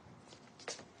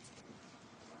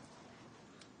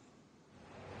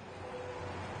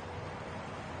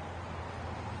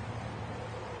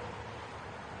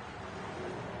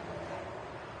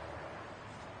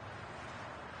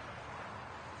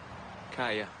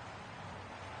 Kaya.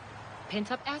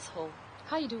 Pent-up asshole.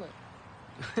 How you doing?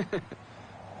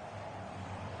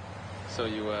 So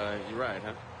you ride,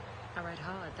 huh? I ride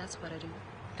hard. That's what I do.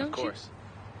 Of course.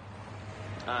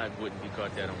 I wouldn't be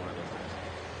caught dead on one of those days.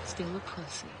 Still a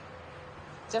pussy.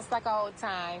 Just like old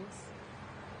times.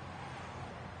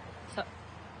 So,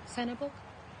 sign a book?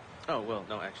 Oh, well,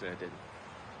 no, actually, I didn't.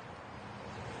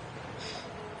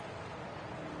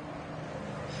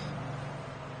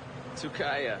 To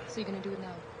Kaya. So you're gonna do it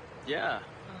now? Yeah.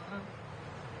 Uh-huh.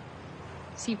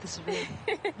 See if this is real.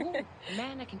 Ooh,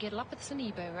 man, I can get a lot with this on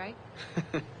eBay, right?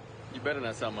 You better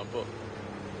not sell my book.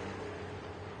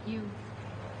 You.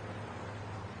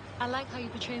 I like how you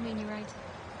portray me in your writing.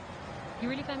 You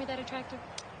really find me that attractive?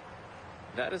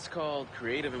 That is called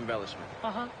creative embellishment.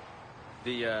 Uh-huh.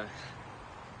 The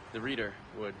reader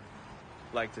would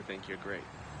like to think you're great.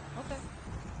 Okay.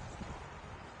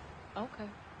 Okay.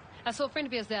 I saw a friend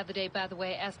of yours the other day, by the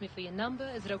way, asked me for your number.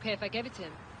 Is it okay if I gave it to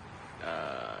him?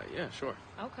 Yeah, sure.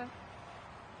 Okay.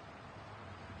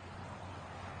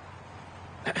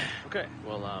 Okay,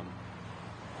 well, I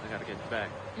gotta get back.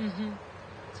 Mm-hmm.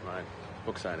 It's my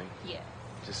book signing. Yeah.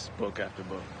 Just book after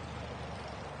book.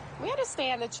 We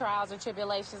understand the trials and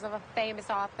tribulations of a famous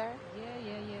author.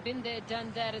 Yeah. Been there,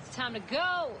 done that. It's time to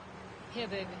go. Here,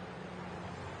 baby.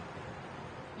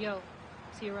 Yo,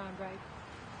 see you around, right?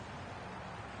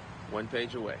 1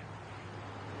 page away.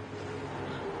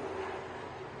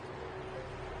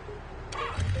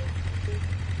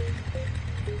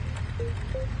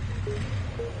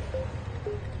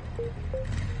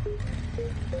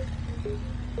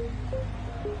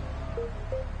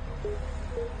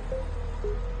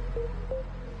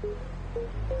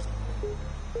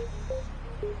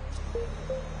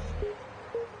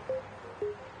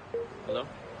 Hello?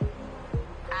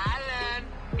 Alan,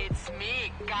 it's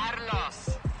me,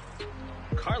 Carlos.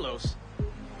 Carlos?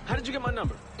 How did you get my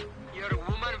number? Your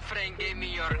woman friend gave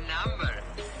me your number,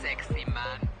 sexy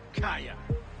man. Kaya.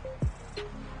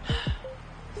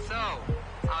 So,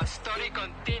 our story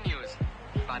continues,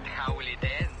 but how will it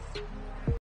end?